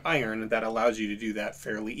hybrid iron, that allows you to do that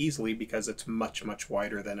fairly easily because it's much, much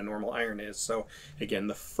wider than a normal iron is. So again,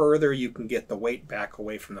 the further you can get the weight back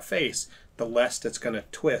away from the face, the less it's going to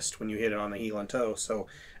twist when you hit it on the heel and toe. So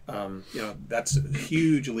That's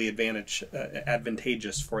hugely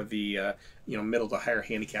advantageous for the middle to higher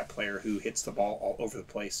handicap player who hits the ball all over the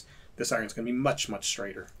place. This iron's going to be much, much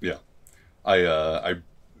straighter. Yeah. I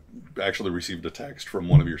actually received a text from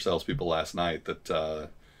one of your salespeople last night that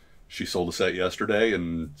she sold a set yesterday,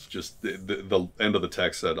 and just the end of the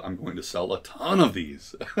text said, "I'm going to sell a ton of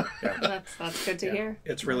these." Yeah. That's good to hear.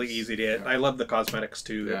 It's really easy to hit. I love the cosmetics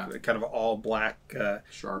too. Yeah. They're kind of all black.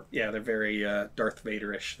 Sharp. Yeah, they're very Darth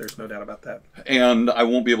Vader-ish. There's no doubt about that. And I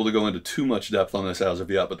won't be able to go into too much depth on this as of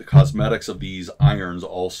yet, but the cosmetics of these irons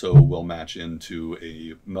also will match into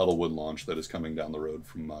a metalwood launch that is coming down the road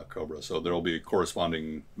from Cobra. So there will be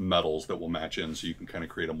corresponding metals that will match in, so you can kind of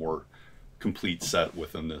create a more complete set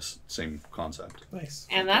within this same concept. Nice.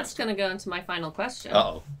 And that's going to go into my final question.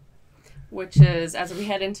 Uh-oh. Which is, as we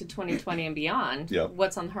head into 2020 and beyond, Yep.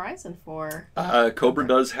 what's on the horizon for? Cobra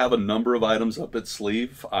does have a number of items up its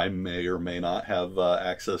sleeve. I may or may not have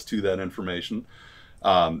access to that information.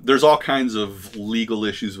 There's all kinds of legal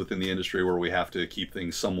issues within the industry where we have to keep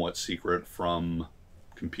things somewhat secret from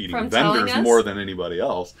competing vendors more than anybody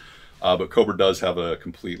else. But Cobra does have a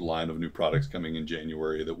complete line of new products coming in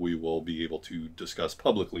January that we will be able to discuss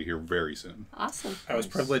publicly here very soon. Awesome. I was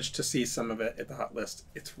privileged to see some of it at the hot list.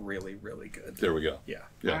 It's really, really good. There we go. Yeah.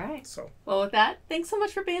 Yeah. All right. So. Well, with that, thanks so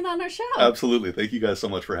much for being on our show. Absolutely. Thank you guys so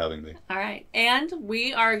much for having me. All right. And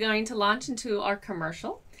we are going to launch into our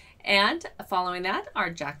commercial. And following that, our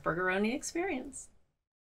Jackburgeroni experience.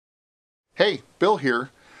 Hey, Bill here.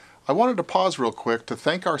 I wanted to pause real quick to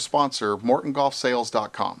thank our sponsor,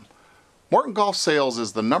 MortonGolfSales.com. Morton Golf Sales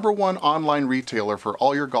is the #1 online retailer for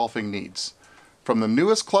all your golfing needs. From the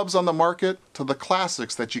newest clubs on the market to the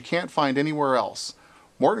classics that you can't find anywhere else,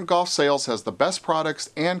 Morton Golf Sales has the best products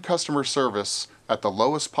and customer service at the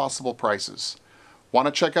lowest possible prices. Want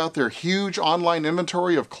to check out their huge online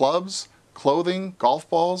inventory of clubs, clothing, golf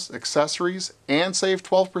balls, accessories, and save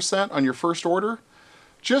 12% on your first order?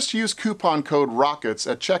 Just use coupon code ROCKETS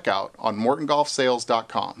at checkout on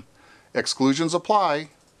MortonGolfSales.com. Exclusions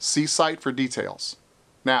apply. See site for details.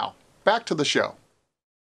 Now, back to the show.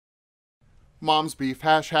 Mom's Beef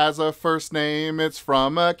Hash has a first name. It's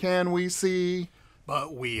from a Can We See.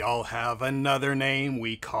 But we all have another name.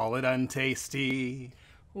 We call it untasty.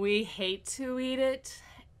 We hate to eat it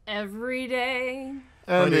every day.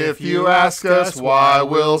 And if you ask us why,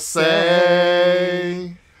 we'll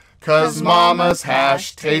say, 'cause Mama's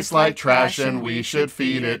hash tastes like trash and we should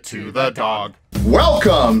feed it to the dog.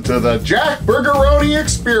 Welcome to the Jackburgeroni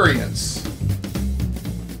Experience.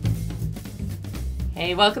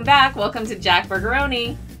 Hey, welcome back. Welcome to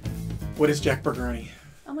Jackburgeroni. What is Jackburgeroni?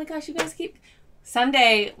 Oh my gosh, you guys keep...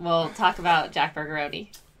 Someday we'll talk about Jackburgeroni.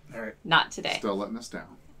 All right. Not today. Still letting us down.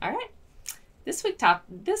 All right. This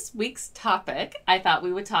week's topic, I thought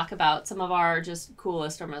we would talk about some of our just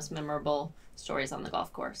coolest or most memorable stories on the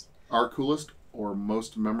golf course. Our coolest or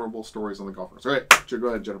most memorable stories on the golf course. All right, go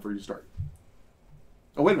ahead, Jennifer, you start.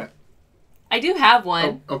 Oh, wait a minute. I do have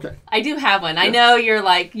one. Oh, okay. I do have one. I know you're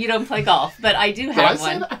like, you don't play golf, but I do have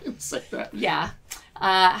one. I didn't say that. Yeah.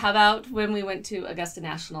 How about when we went to Augusta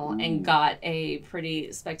National and got a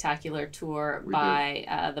pretty spectacular tour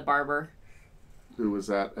by the barber? Who was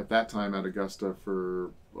at that time at Augusta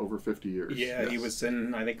for over 50 years. Yeah, yes. He was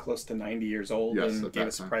I think, close to 90 years old and gave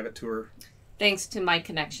us a private tour. Thanks to my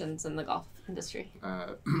connections in the golf industry.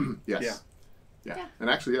 Yes. Yeah. And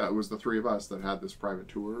actually, it was the three of us that had this private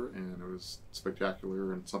tour, and it was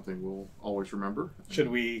spectacular and something we'll always remember. Should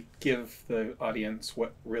we give the audience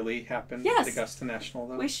what really happened at Augusta National,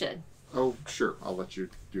 though? We should. Oh, sure. I'll let you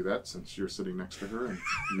do that since you're sitting next to her and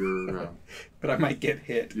you're... but I might get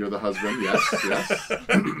hit. You're the husband, yes.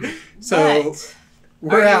 So...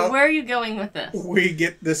 We're out. Where are you going with this? We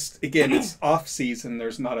get this, again, it's off-season.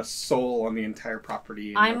 There's not a soul on the entire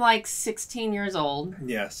property. I'm like 16 years old.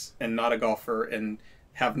 Yes, and not a golfer, and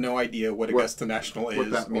have no idea what Augusta National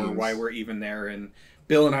is or why we're even there. And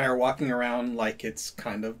Bill and I are walking around like it's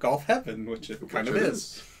kind of golf heaven, which it kind of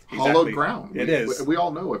is. Hollowed ground. It is. We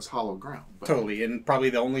all know it's hollow ground. But. Totally, and probably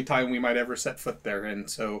the only time we might ever set foot there. And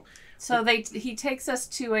so... So he takes us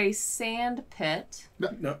to a sand pit.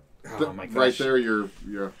 No. Oh my gosh. Right there, you're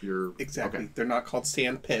exactly. Okay. They're not called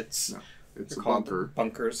sand pits. No, it's They're a bunker.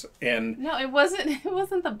 Bunkers. And no, it wasn't. It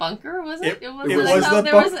wasn't the bunker, was it? It was the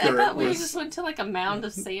bunker. I thought we just went to like a mound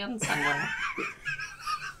of sand somewhere.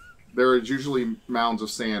 There is usually mounds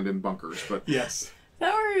of sand in bunkers, but yes.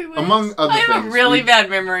 Among other things, I have a really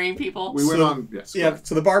bad memory, people. We went on. Yes. Yeah.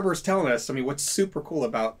 So the barber's telling us. I mean, what's super cool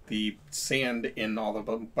about the sand in all the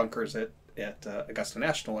bunkers at at Augusta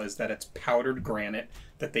National is that it's powdered granite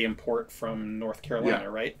that they import from North Carolina,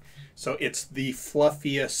 right? So it's the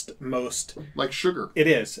fluffiest, most... Like sugar. It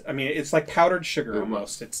is. I mean, it's like powdered sugar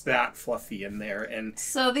almost. It's that fluffy in there. And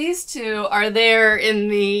So these two are there in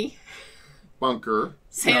the bunker.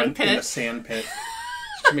 sand pit. In the sand pit.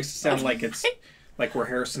 Which makes it sound like it's like we're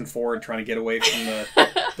Harrison Ford trying to get away from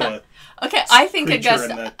the Okay, I think creature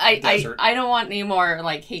in Augusta... the desert. I don't want any more,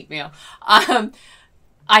 like, hate mail.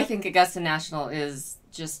 I think Augusta National is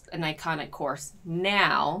just an iconic course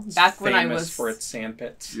now. Back when I famous was... for its sand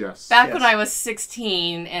pits. Yes. Back when I was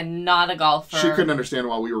 16 and not a golfer. She couldn't understand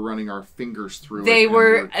why we were running our fingers through They it.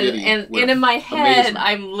 were, giddy and with in my head, amazement.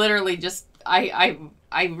 I'm literally just, I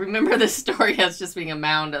remember this story as just being a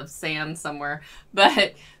mound of sand somewhere,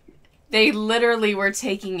 but they literally were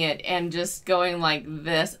taking it and just going like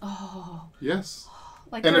this. Oh. Yes.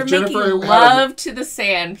 Like And they were if Jennifer making had love to the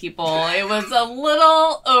sand, people. It was a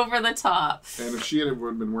little over the top. And if she had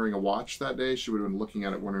been wearing a watch that day, she would have been looking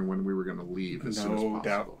at it wondering when we were going to leave as soon as possible. No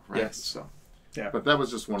doubt. Right? Yes. So, Yeah. But that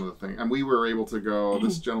was just one of the things. And we were able to go,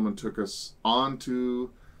 this gentleman took us onto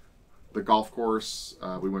the golf course.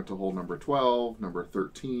 We went to hole number 12, number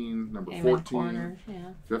 13, number Amen 14, corner, yeah.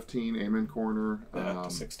 15, Amen Corner. Up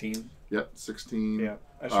to 16. Yep, 16. Yeah.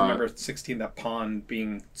 I just remember 16, that pond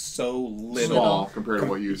being so little. Small compared to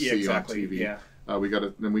what you see exactly, on TV. Yeah. We got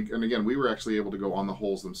it. And again, we were actually able to go on the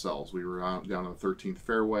holes themselves. We were out, down on the 13th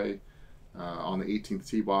fairway, on the 18th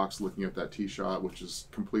tee box, looking at that tee shot, which is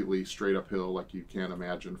completely straight uphill, like you can't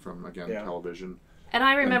imagine from television. And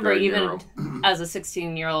I remember very even narrow. as a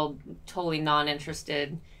 16-year-old, totally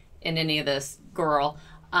non-interested in any of this girl,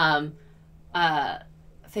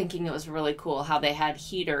 thinking it was really cool how they had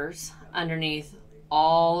heaters underneath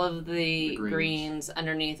all of the greens,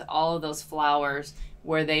 underneath all of those flowers,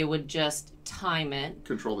 where they would just time it.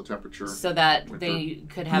 Control the temperature. So that they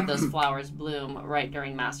could have those flowers bloom right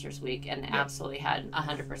during Masters Week, and absolutely had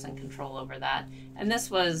 100% control over that. And this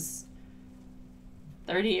was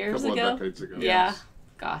 30 years Couple ago? of decades ago. Yeah.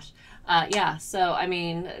 Gosh. So, I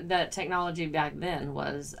mean, the technology back then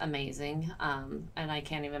was amazing. And I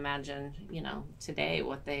can't even imagine, today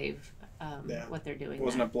what they've, what they're doing. It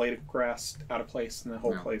wasn't a blade of grass out of place, and the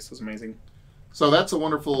whole place was amazing. So that's a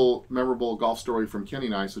wonderful, memorable golf story from Kenny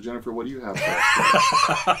and I. So, Jennifer, what do you have for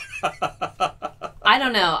us? I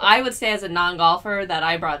don't know. I would say as a non-golfer that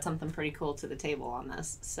I brought something pretty cool to the table on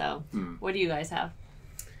this. So, what do you guys have?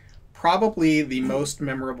 Probably the most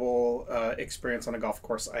memorable experience on a golf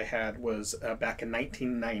course I had was back in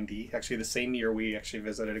 1990. Actually, the same year we actually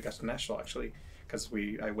visited Augusta National, because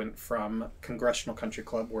I went from Congressional Country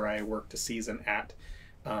Club, where I worked a season at,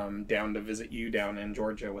 down to visit you down in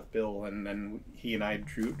Georgia with Bill, and then he and I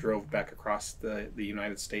drove back across the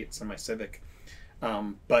United States in my Civic.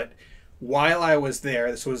 But while I was there,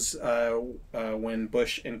 this was when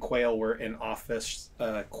Bush and Quayle were in office.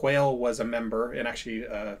 Quayle was a member, and actually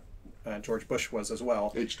George Bush was as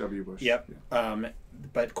well. H.W. Bush. Yep. Yeah.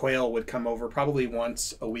 But Quayle would come over probably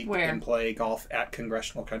once a week and play golf at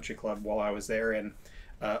Congressional Country Club while I was there. And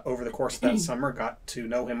over the course of that summer, got to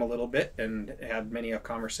know him a little bit and had many a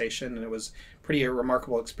conversation. And it was pretty a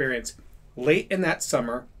remarkable experience. Late in that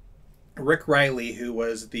summer, Rick Riley, who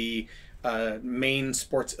was the main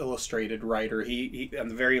Sports Illustrated writer, he on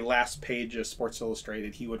the very last page of Sports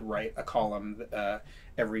Illustrated, he would write a column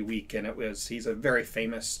every week, and he's a very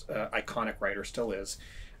famous, iconic writer, still is.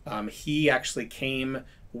 He actually came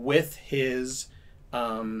with his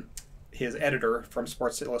editor from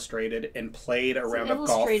Sports Illustrated and played a round of golf.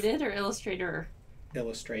 Illustrated or Illustrator?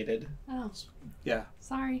 Illustrated. Oh. Yeah.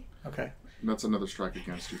 Sorry. Okay. And that's another strike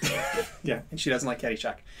against you. Yeah, and she doesn't like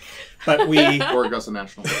Caddyshack. But we... Or Augusta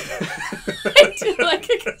National. I do like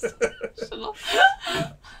Augusta National.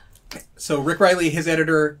 So Rick Riley, his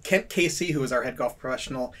editor, Kent Casey, who was our head golf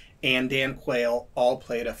professional, and Dan Quayle all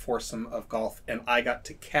played a foursome of golf, and I got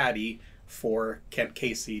to caddy for Kent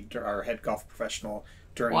Casey, our head golf professional,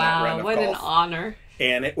 during that round of golf. Wow, what an honor.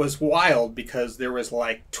 And it was wild because there was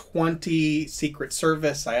like 20 Secret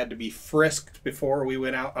Service. I had to be frisked before we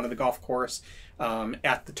went out onto the golf course.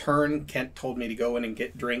 At the turn, Kent told me to go in and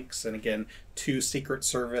get drinks. And again, 2 Secret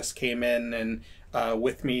Service came in and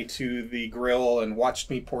with me to the grill and watched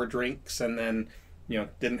me pour drinks, and then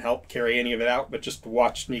didn't help carry any of it out, but just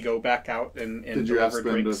watched me go back out and Did you ask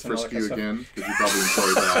deliver them to drinks and all frisk that you kind of again? Because you probably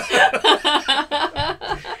enjoyed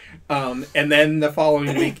that. And then the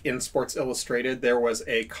following week in Sports Illustrated, there was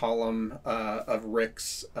a column of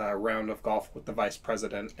Rick's round of golf with the vice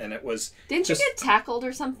president, and it was Didn't you get tackled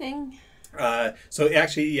or something? So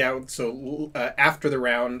actually, yeah. So after the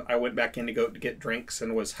round, I went back in to go to get drinks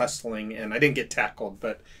and was hustling, and I didn't get tackled,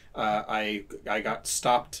 but I got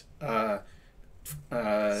stopped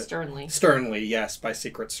Sternly, yes, by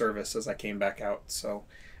Secret Service as I came back out. So,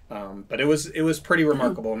 but it was pretty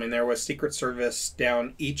remarkable. I mean, there was Secret Service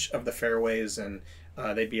down each of the fairways, and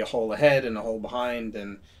they'd be a hole ahead and a hole behind.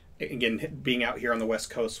 And again, being out here on the West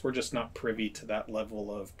Coast, we're just not privy to that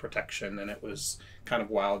level of protection, and it was kind of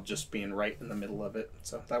wild just being right in the middle of it.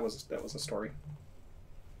 So that was a story.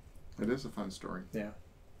 It is a fun story. Yeah.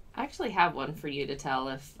 I actually have one for you to tell,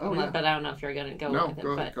 but I don't know if you're going to go with it.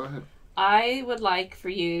 No, go ahead. I would like for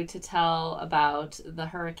you to tell about the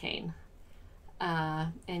hurricane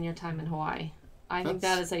and your time in Hawaii. I think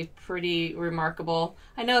that is a pretty remarkable...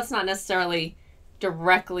 I know it's not necessarily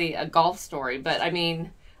directly a golf story, but I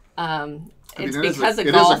mean, it's because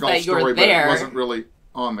of golf that you were there. But it wasn't really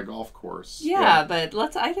on the golf course. Yeah, but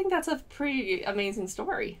I think that's a pretty amazing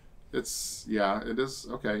story. It is.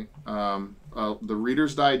 Okay. The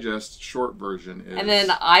Reader's Digest short version is... And then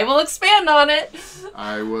I will expand on it.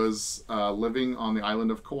 I was living on the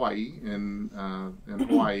island of Kauai in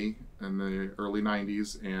Hawaii in the early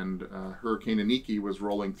 90s, and Hurricane Iniki was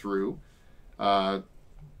rolling through.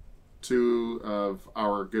 Two of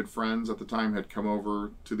our good friends at the time had come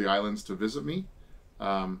over to the islands to visit me.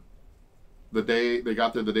 They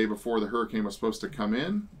got there the day before the hurricane was supposed to come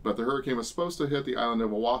in, but the hurricane was supposed to hit the island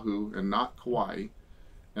of Oahu and not Kauai.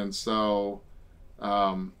 And so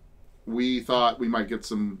we thought we might get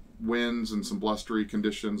some winds and some blustery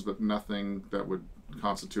conditions, but nothing that would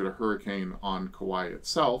constitute a hurricane on Kauai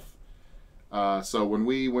itself. So when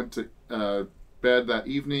we went to bed that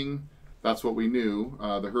evening, that's what we knew.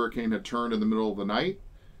 The hurricane had turned in the middle of the night.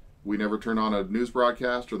 We never turned on a news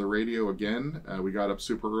broadcast or the radio again. We got up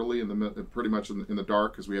super early, pretty much in the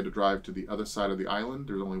dark, because we had to drive to the other side of the island.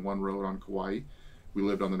 There's only one road on Kauai. We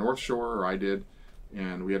lived on the North Shore, or I did,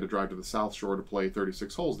 and we had to drive to the South Shore to play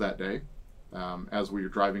 36 holes that day. As we were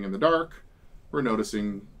driving in the dark, we're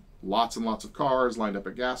noticing lots and lots of cars lined up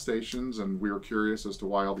at gas stations, and we were curious as to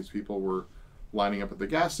why all these people were lining up at the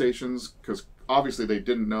gas stations, because obviously they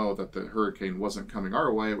didn't know that the hurricane wasn't coming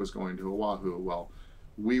our way, it was going to Oahu. Well,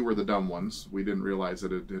 we were the dumb ones. We didn't realize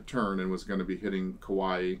that it had turned and was going to be hitting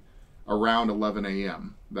Kauai around 11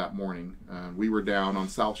 a.m. that morning. We were down on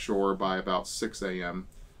South Shore by about 6 a.m.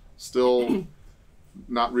 Still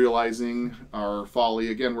not realizing our folly.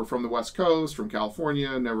 Again, we're from the West Coast, from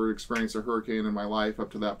California, never experienced a hurricane in my life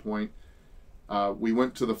up to that point. We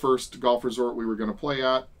went to the first golf resort we were going to play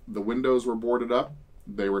at. The windows were boarded up.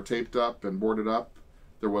 They were taped up and boarded up.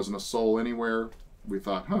 There wasn't a soul anywhere. We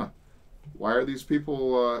thought, why are these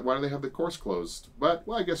people, why do they have the course closed? But,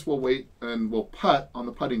 well, I guess we'll wait and we'll putt on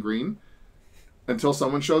the putting green until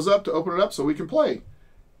someone shows up to open it up so we can play.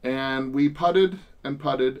 And we putted and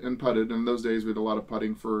putted and putted. In those days, we had a lot of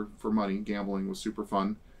putting for money. Gambling was super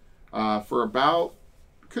fun. For about,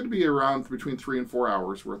 could be around between 3 and 4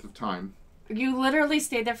 hours worth of time. You literally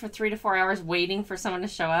stayed there for 3 to 4 hours waiting for someone to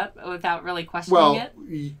show up without really questioning it?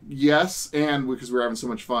 Yes, and because we were having so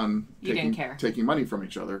much fun didn't care. Taking money from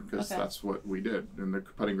each other, because that's what we did. And the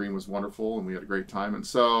putting green was wonderful, and we had a great time. And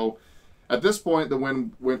so at this point, the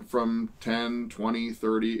wind went from 10, 20,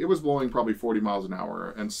 30. It was blowing probably 40 miles an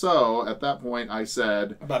hour. And so at that point, I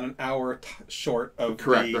said... About an hour short of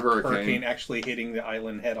the hurricane actually hitting the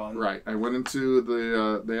island head on. Right. I went into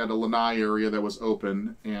they had a lanai area that was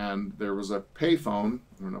open, and there was a payphone.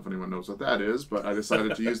 I don't know if anyone knows what that is, but I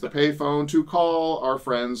decided to use the payphone to call our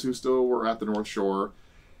friends who still were at the North Shore.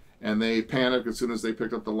 And they panicked as soon as they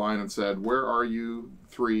picked up the line and said, "Where are you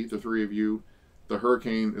the three of you? The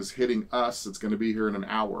hurricane is hitting us. It's going to be here in an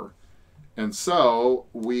hour." And so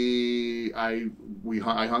I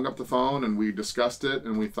hung up the phone and we discussed it,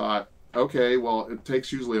 and we thought, okay, well, it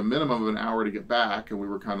takes usually a minimum of an hour to get back, and we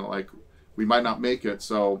were kind of like, we might not make it.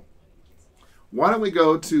 So why don't we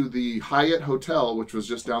go to the Hyatt Hotel, which was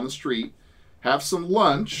just down the street, have some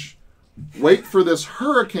lunch, wait for this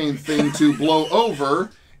hurricane thing to blow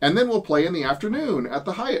over, and then we'll play in the afternoon at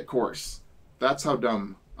the Hyatt course. That's how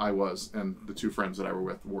dumb I was, and the two friends that I were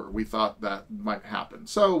with were. We thought that might happen.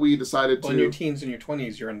 So we decided to... in your teens and your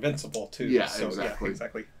 20s, you're invincible, too. Yeah, so, exactly. Yeah,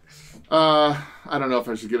 exactly. I don't know if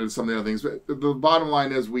I should get into some of the other things, but the bottom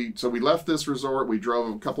line is we left this resort. We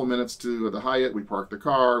drove a couple minutes to the Hyatt. We parked the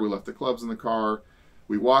car. We left the clubs in the car.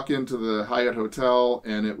 We walk into the Hyatt Hotel,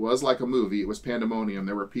 and it was like a movie. It was pandemonium.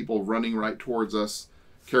 There were people running right towards us,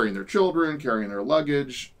 carrying their children, carrying their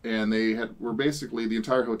luggage, and were basically, the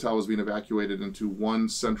entire hotel was being evacuated into one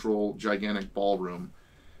central gigantic ballroom.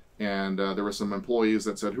 And there were some employees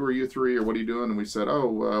that said, "Who are you three, or what are you doing?" And we said,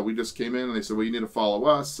 we just came in. And they said, "Well, you need to follow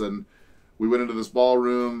us." And we went into this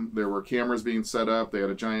ballroom. There were cameras being set up. They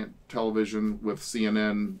had a giant television with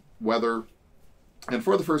CNN weather And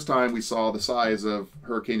for the first time, we saw the size of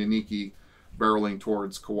Hurricane Iniki barreling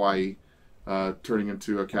towards Kauai, turning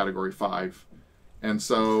into a Category 5. And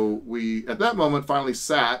so we, at that moment, finally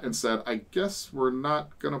sat and said, I guess we're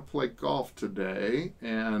not going to play golf today.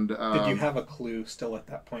 And did you have a clue still at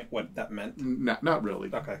that point what that meant? Not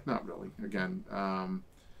really. Okay. Not really. Again,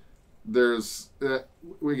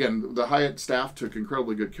 again, the Hyatt staff took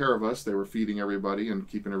incredibly good care of us. They were feeding everybody and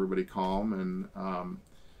keeping everybody calm. And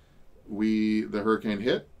the hurricane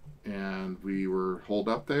hit, and we were holed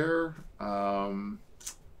up there.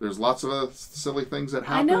 There's lots of silly things that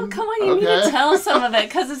happened. I know. Come on, you need to tell some of it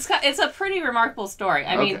because it's a pretty remarkable story.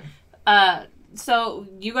 I mean, so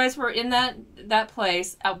you guys were in that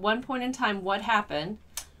place at one point in time. What happened?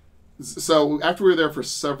 So after we were there for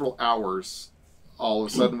several hours, all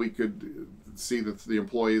of a sudden we could see that the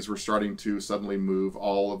employees were starting to suddenly move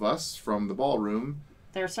all of us from the ballroom.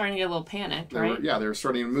 They were starting to get a little panicked, right? They were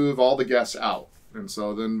starting to move all the guests out. And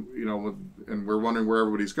so then, and we're wondering where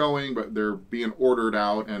everybody's going, but they're being ordered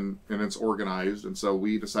out and it's organized. And so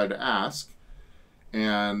we decided to ask.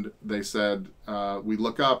 And they said, we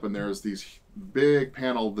look up and there's these big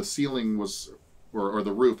panel. The ceiling was, or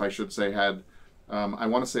the roof, I should say, had, I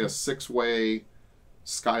want to say a 6-way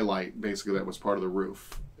skylight, basically, that was part of the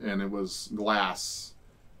roof. And it was glass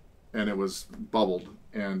and it was bubbled.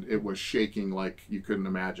 And it was shaking like you couldn't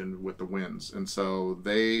imagine with the winds. And so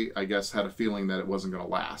they, I guess, had a feeling that it wasn't going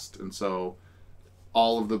to last. And so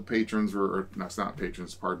all of the patrons not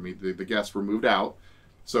patrons, pardon me, the guests were moved out.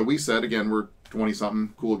 So we said, again, we're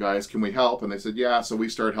 20-something cool guys, can we help? And they said, yeah. So we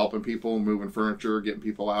started helping people, moving furniture, getting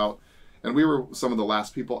people out. And we were some of the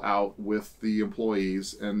last people out with the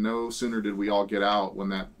employees. And no sooner did we all get out when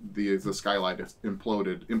the skylight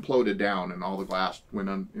imploded down and all the glass went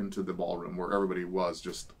into the ballroom where everybody was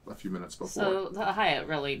just a few minutes before. So the Hyatt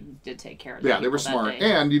really did take care of it. Yeah, they were smart.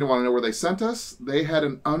 And you don't want to know where they sent us? They had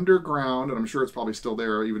an underground, and I'm sure it's probably still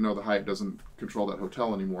there, even though the Hyatt doesn't control that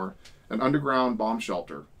hotel anymore, an underground bomb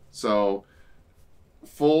shelter. So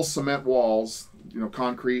full cement walls,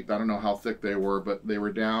 concrete. I don't know how thick they were, but they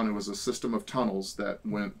were down. It was a system of tunnels that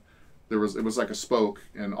went. It was like a spoke,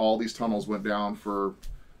 and all these tunnels went down for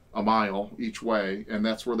a mile each way, and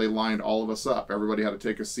that's where they lined all of us up. Everybody had to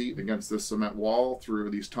take a seat against this cement wall through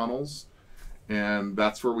these tunnels, and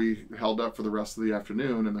that's where we held up for the rest of the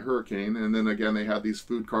afternoon in the hurricane. And then again, they had these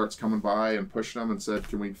food carts coming by and pushing them and said,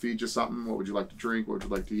 "Can we feed you something? What would you like to drink? What would you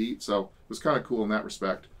like to eat?" So it was kind of cool in that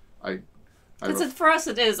respect. Because for us,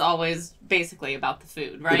 it is always basically about the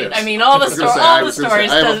food, right? It is. I mean, all the stories.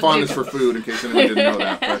 I have a fondness for food, in case anyone didn't know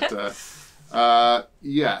that. But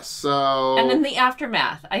yes, so and then the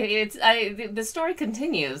aftermath. The story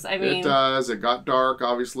continues. I mean, it does. It got dark.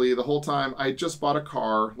 Obviously, the whole time I just bought a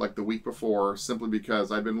car like the week before, simply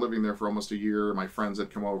because I'd been living there for almost a year. My friends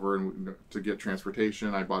had come over and to get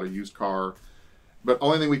transportation. I bought a used car, but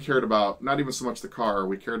only thing we cared about, not even so much the car,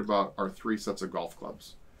 we cared about our 3 sets of golf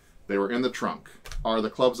clubs. They were in the trunk. Are the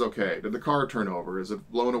clubs okay? Did the car turn over? Is it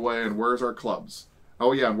blown away? And where's our clubs?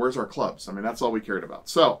 Oh yeah, and where's our clubs? I mean, that's all we cared about.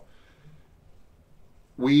 So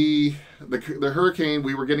the hurricane,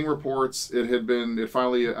 we were getting reports. It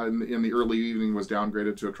finally in the early evening was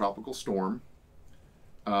downgraded to a tropical storm.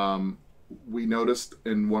 We noticed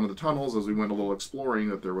in one of the tunnels as we went a little exploring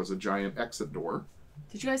that there was a giant exit door.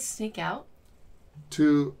 Did you guys sneak out?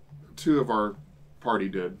 Two of our party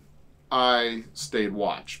did. I stayed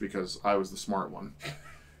watch because I was the smart one.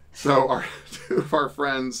 So 2 of our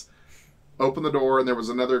friends opened the door, and there was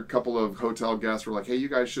another couple of hotel guests who were like, "Hey, you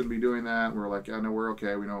guys shouldn't be doing that." And we were like, "Yeah, no, we're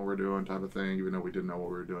okay. We know what we're doing," type of thing, even though we didn't know what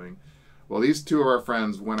we were doing. Well, these 2 of our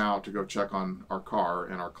friends went out to go check on our car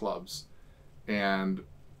and our clubs. And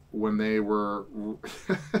when they were...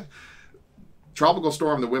 tropical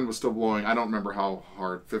storm, the wind was still blowing. I don't remember how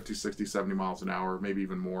hard, 50, 60, 70 miles an hour, maybe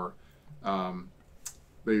even more.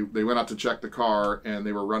 They went out to check the car, and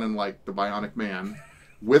they were running like the Bionic Man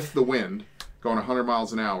with the wind, going 100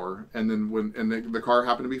 miles an hour. And then the car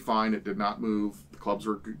happened to be fine. It did not move. The clubs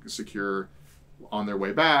were secure. On their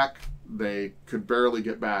way back, they could barely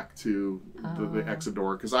get back to the exit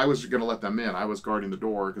door because I was going to let them in. I was guarding the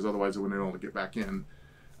door because otherwise they wouldn't be able to get back in.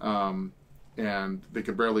 And they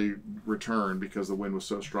could barely return because the wind was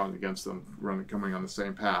so strong against them, coming on the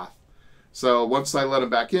same path. So once I let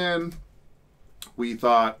them back in, we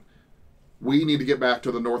thought, we need to get back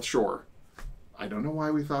to the North Shore. I don't know why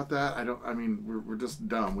we thought that. We're just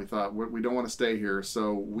dumb. We thought, we don't want to stay here.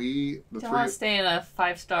 So don't want to stay in a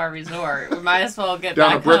 5-star resort. We might as well get down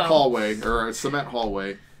back a brick home. hallway, or a cement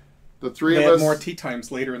hallway. The 3 they of us... had more tea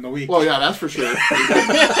times later in the week. Well, yeah, that's for sure.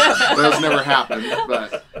 Those never happened.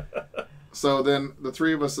 But so then the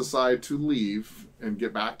 3 of us decide to leave and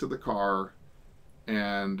get back to the car.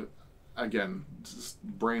 and again, just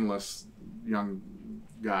brainless young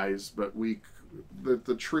guys, but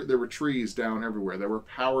there were trees down everywhere. There were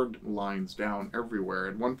powered lines down everywhere.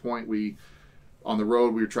 At one point, on the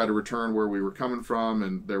road, we would try to return where we were coming from,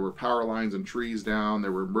 and there were power lines and trees down.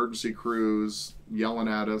 There were emergency crews yelling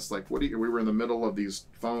at us, like, we were in the middle of these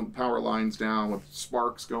power lines down with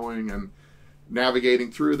sparks going and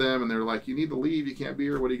navigating through them, and they're like, you need to leave, you can't be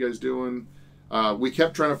here, what are you guys doing? We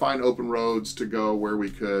kept trying to find open roads to go where we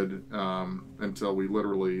could, until we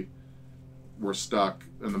literally were stuck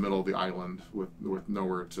in the middle of the island with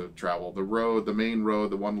nowhere to travel. The main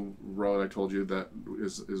road, the one road I told you that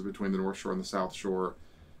is between the North Shore and the South Shore,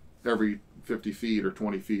 every 50 feet or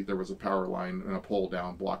 20 feet there was a power line and a pole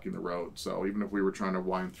down blocking the road. So even if we were trying to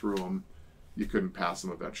wind through them, you couldn't pass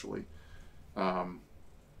them eventually.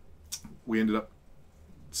 We ended up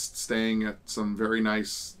staying at some very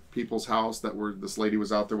nice people's house this lady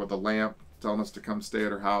was out there with a lamp telling us to come stay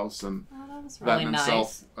at her house, and that was really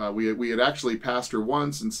nice. We had actually passed her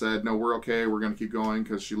once and said, no, we're okay, we're going to keep going,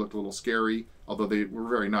 because she looked a little scary, although they were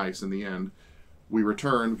very nice in the end. We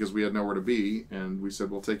returned because we had nowhere to be, and we said,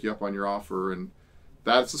 we'll take you up on your offer, and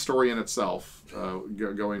that's a story in itself,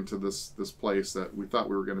 going to this place that we thought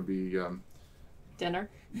we were going to be... dinner?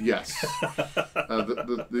 Yes.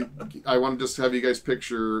 I want to just have you guys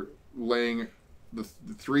picture laying the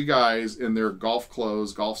three guys in their golf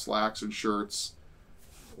clothes, golf slacks and shirts,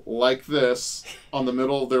 like this, on the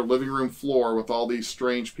middle of their living room floor with all these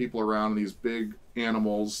strange people around and these big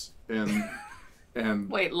animals and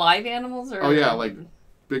wait, live animals or? Oh yeah, like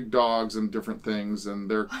big dogs and different things, and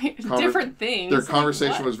different things. Their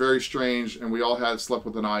conversation was very strange, and we all had slept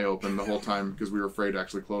with an eye open the whole time because we were afraid to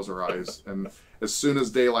actually close our eyes. And as soon as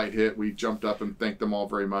daylight hit, we jumped up and thanked them all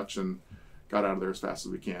very much and got out of there as fast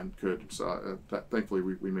as we could. So thankfully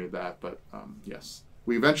we made that. But yes,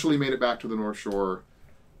 we eventually made it back to the North Shore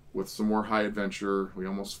with some more high adventure.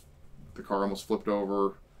 The car almost flipped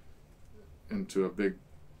over into a big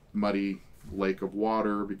muddy lake of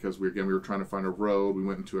water because we were trying to find a road. We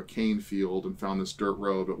went into a cane field and found this dirt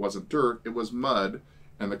road. It wasn't dirt, it was mud,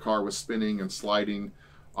 and the car was spinning and sliding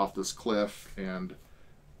off this cliff. And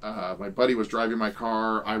my buddy was driving my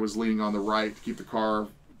car. I was leaning on the right to keep the car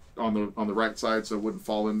on the right side so it wouldn't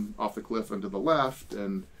fall in off the cliff into the left.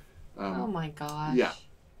 And oh my gosh. Yeah.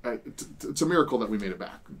 It's a miracle that we made it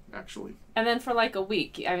back, actually. And then for like a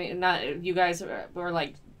week, I mean, you guys were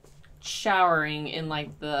like showering in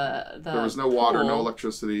like the there was no pool. Water, no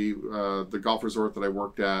electricity. The golf resort that I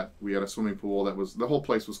worked at, we had a swimming pool the whole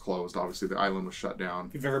place was closed. Obviously, the island was shut down.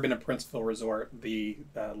 If you've ever been to Princeville Resort, the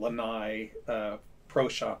Lanai pro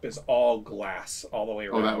shop is all glass all the way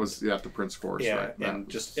around. Oh, that was the Prince course, yeah, right?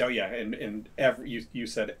 And and every you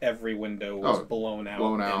said every window was blown out.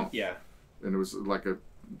 And, yeah, and it was like a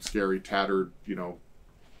scary, tattered,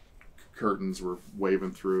 curtains were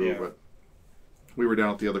waving through. Yeah. But we were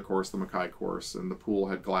down at the other course, the Mackay course, and the pool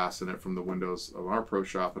had glass in it from the windows of our pro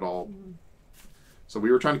shop at all. Mm-hmm. So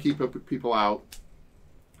we were trying to keep people out.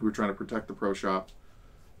 We were trying to protect the pro shop.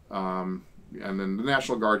 And then the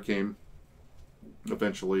National Guard came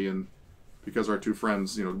eventually, and because our two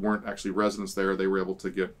friends, weren't actually residents there, they were able to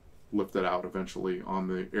get lifted out eventually on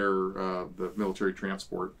the the military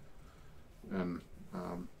transport. And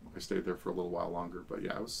I stayed there for a little while longer, but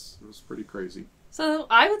yeah, it was pretty crazy. So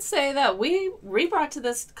I would say that we brought to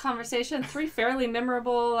this conversation 3 fairly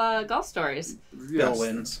memorable golf stories.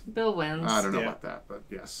 Yes. Bill wins. I don't know about that, but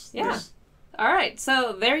yes. Yeah. Yes. All right,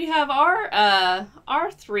 so there you have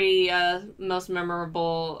our 3 most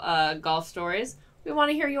memorable golf stories. We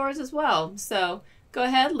want to hear yours as well. So go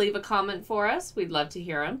ahead, leave a comment for us. We'd love to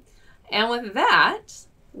hear them. And with that,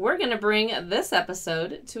 we're going to bring this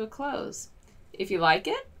episode to a close. If you like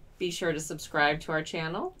it, be sure to subscribe to our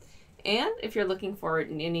channel. And if you're looking for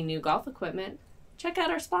any new golf equipment, check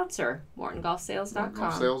out our sponsor, MortonGolfSales.com.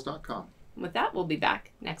 MortonGolfSales.com. With that, we'll be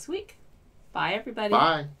back next week. Bye, everybody.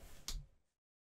 Bye.